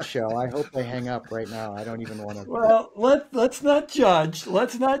thinks hard shell, I hope they hang up right now. I don't even want to. Well, let's not judge.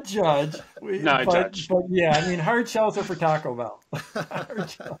 Let's not judge. Judge. But yeah, I mean, hard shells are for Taco Bell.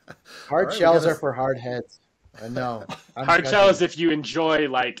 Hard shells are for hard heads. No. Hard shell is if you enjoy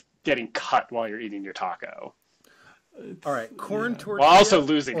getting cut while you're eating your taco. All right, corn tortilla. While also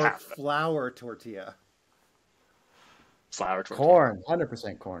losing or half of it. Flour tortilla. Flour tortilla. Corn,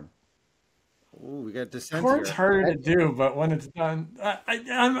 100% corn. Ooh, we got dissent Corn's here. harder to do, but when it's done,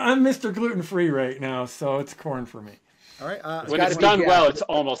 I'm Mr. Gluten-free right now, so it's corn for me. All right. When it's done well, it's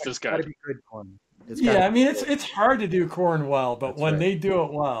almost as good. It's gotta be good corn. I mean, it's hard to do corn well, but when they do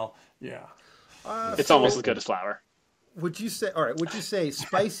it well, yeah. It's almost as good as flour. Would you say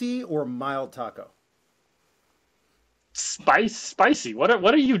spicy or mild taco? Spicy. What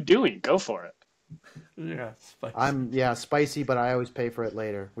are you doing? Go for it. Yeah, spicy. I'm spicy, but I always pay for it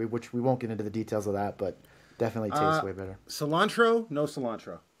later. Which we won't get into the details of that, but definitely tastes way better. Cilantro, no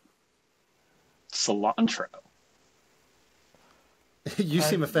cilantro. Cilantro. You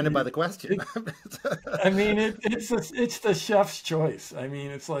seem offended by the question. I mean, it's the chef's choice. I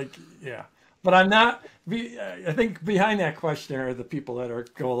mean, it's but I'm not. I think behind that question are the people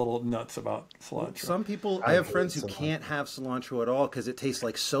that go a little nuts about cilantro. Some people, I have friends who can't have cilantro at all because it tastes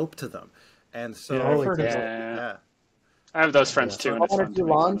like soap to them. And so, I have those friends too. If I want to do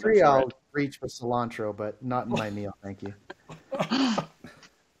laundry, I'll reach for cilantro, but not in my meal, thank you.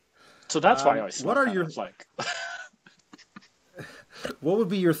 So that's why I always. What are your What would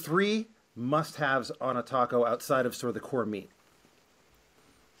be your 3 must-haves on a taco outside of sort of the core meat?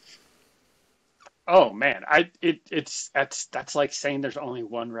 Oh man, that's like saying there's only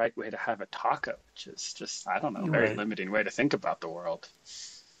one right way to have a taco, which is just very limiting way to think about the world.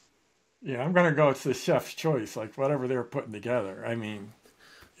 Yeah, I'm gonna go. It's the chef's choice, like whatever they're putting together. I mean,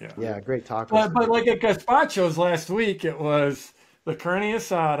 yeah. Yeah, great tacos. But like at Gazpacho's last week, it was the carne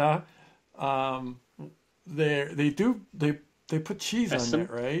asada. Um, they put cheese There's on some,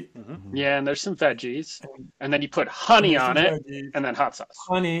 that, right? yeah, and there's some veggies, and then you put honey There's some on it, veggies, and then hot sauce.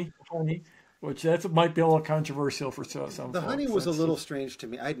 honey, which that might be a little controversial for some The honey folks. was a That's little just- strange to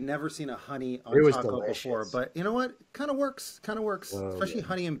me. I'd never seen a honey It on was taco delicious. before, but you know what? Kind of works. Kind of works. Whoa, Especially yeah.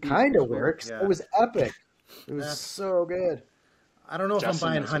 honey and beef. Kind of works. Yeah. It was epic. It was Yeah. so good. I don't know if Justin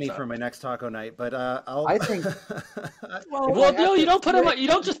I'm buying knows honey what's for up. my next taco night, but I'll. I think Well, no, you don't put them. You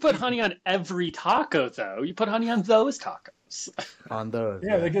don't just put honey on every taco, though. You put honey on those tacos. on those.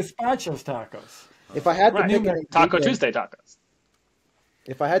 yeah, the Gazpacho's tacos. If I had to Right. pick an Taco ingredient, Tuesday tacos.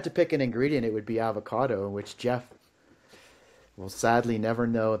 if I had to pick an ingredient, it would be avocado, which Jeff will sadly never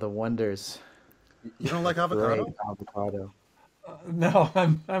know the wonders. You don't like of avocado? great avocado. No,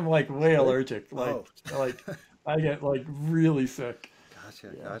 I'm like way allergic. Like Oh. like I get like really sick.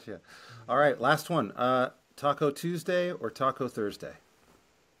 Gotcha. All right, last one. Taco Tuesday or Taco Thursday?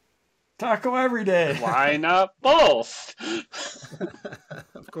 Taco every day. Why not both?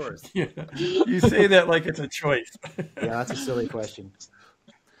 Of course. Yeah. You say that like it's a choice. Yeah, that's a silly question.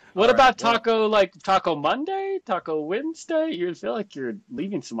 What All about right, well- taco, like Taco Monday, Taco Wednesday? You feel like you're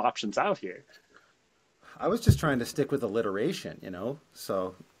leaving some options out here. I was just trying to stick with alliteration, you know.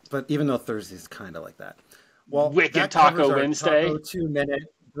 So, but even though Thursday's kind of like that. Well, Wicked that Taco covers our Wednesday. Taco 2-minute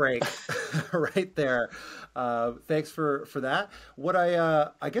break, right there. Thanks for that. What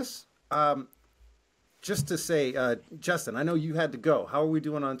I guess just to say, Justin, I know you had to go. How are we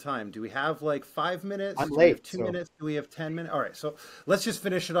doing on time? Do we have like 5 minutes? I'm Do we have late, 2 so- minutes? Do we have 10 minutes? All right, so let's just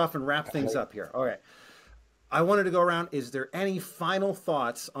finish it off and wrap things up here. All right. I wanted to go around. Is there any final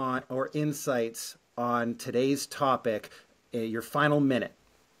thoughts on or insights on today's topic? Your final minute.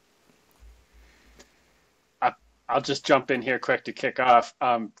 I'll just jump in here quick to kick off.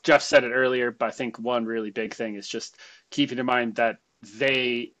 Jeff said it earlier, but I think one really big thing is just keeping in mind that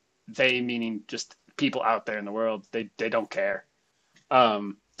they meaning just people out there in the world, they don't care.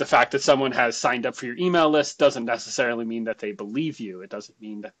 The fact that someone has signed up for your email list doesn't necessarily mean that they believe you. It doesn't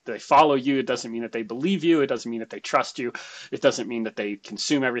mean that they follow you. It doesn't mean that they believe you. It doesn't mean that they trust you. It doesn't mean that they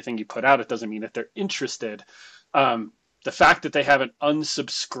consume everything you put out. It doesn't mean that they're interested. The fact that they haven't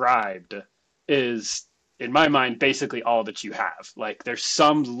unsubscribed is, in my mind, basically all that you have. Like, there's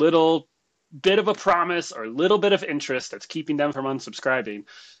some little bit of a promise or little bit of interest that's keeping them from unsubscribing,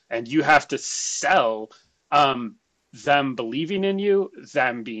 and you have to sell them believing in you,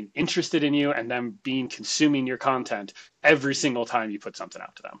 them being interested in you, and them consuming your content every single time you put something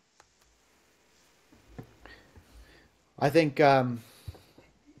out to them. I think, man,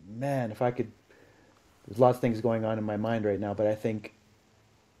 if I could, there's lots of things going on in my mind right now, but I think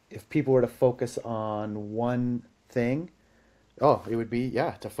if people were to focus on one thing, it would be,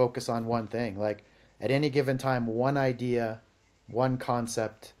 to focus on one thing. Like at any given time, one idea, one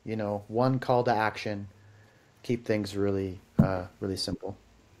concept, one call to action, keep things really, really simple.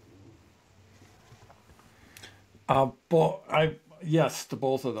 Yes to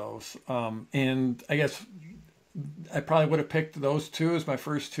both of those. And I guess I probably would have picked those two as my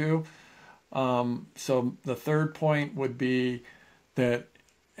first two. So the third point would be that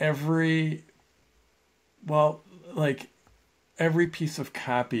every piece of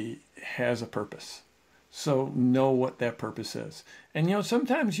copy has a purpose. So know what that purpose is. And,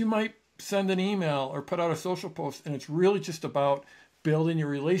 sometimes you might send an email or put out a social post and it's really just about building your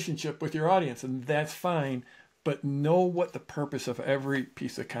relationship with your audience, and that's fine, but know what the purpose of every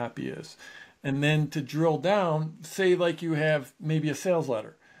piece of copy is. And then to drill down, say like you have maybe a sales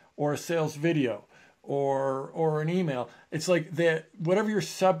letter or a sales video or an email. It's like that, whatever your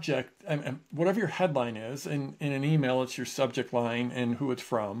subject, whatever your headline is, in an email, it's your subject line and who it's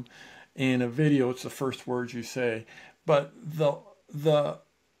from. In a video, it's the first words you say. But the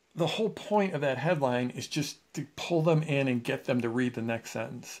whole point of that headline is just to pull them in and get them to read the next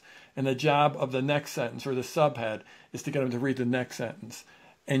sentence. And the job of the next sentence or the subhead is to get them to read the next sentence.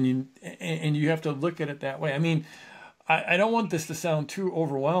 And you have to look at it that way. I mean, I don't want this to sound too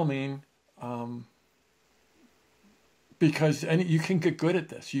overwhelming, because you can get good at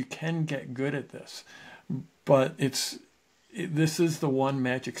this. You can get good at this, but this is the one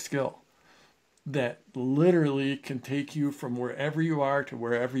magic skill that literally can take you from wherever you are to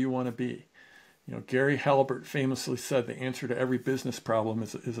wherever you want to be. Gary Halbert famously said the answer to every business problem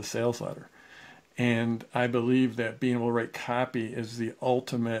is a sales letter. And I believe that being able to write copy is the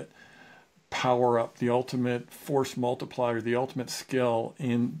ultimate power up, the ultimate force multiplier, the ultimate skill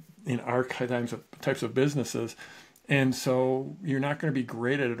in our types of businesses. And so you're not going to be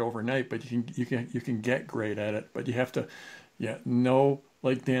great at it overnight, but you can get great at it. But you have to, know,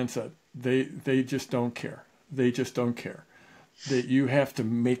 like Dan said, they just don't care. They just don't care. That you have to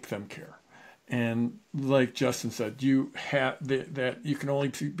make them care. And like Justin said, you have that you can only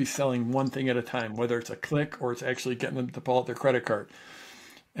be selling one thing at a time, whether it's a click or it's actually getting them to pull out their credit card.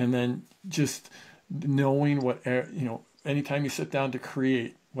 And then just knowing what, anytime you sit down to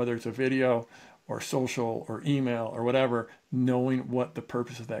create, whether it's a video or social or email or whatever, knowing what the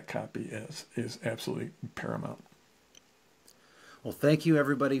purpose of that copy is absolutely paramount. Well, thank you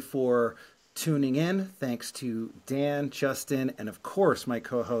everybody for tuning in. Thanks to Dan, Justin, and of course my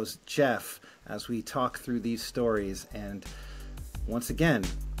co-host Jeff as we talk through these stories. And once again,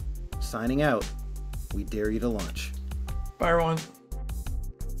 signing out, we dare you to launch. Bye everyone.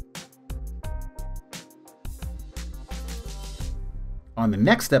 On the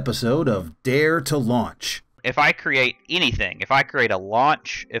next episode of Dare to Launch. If I create anything, if I create a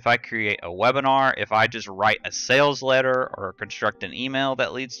launch, if I create a webinar, if I just write a sales letter or construct an email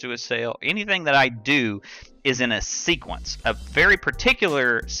that leads to a sale, anything that I do is in a sequence, a very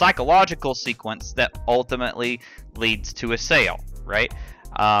particular psychological sequence that ultimately leads to a sale, right?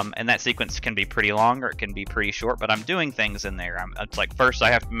 And that sequence can be pretty long or it can be pretty short, but I'm doing things in there. It's like first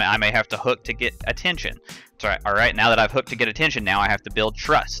I may have to hook to get attention. So, all right, now that I've hooked to get attention, now I have to build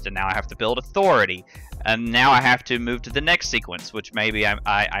trust, and now I have to build authority. And now I have to move to the next sequence, which maybe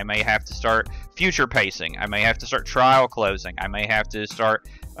I may have to start future pacing. I may have to start trial closing. I may have to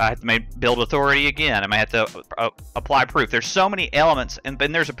build authority again. I may have to apply proof. There's so many elements, and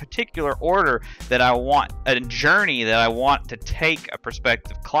there's a particular order that I want, a journey that I want to take a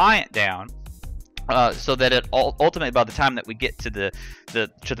prospective client down, so that it ultimately, by the time that we get to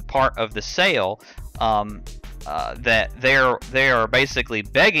the part of the sale, that they are basically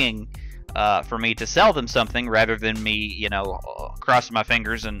begging for me to sell them something rather than me, crossing my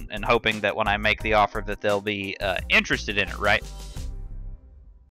fingers and hoping that when I make the offer that they'll be interested in it, right?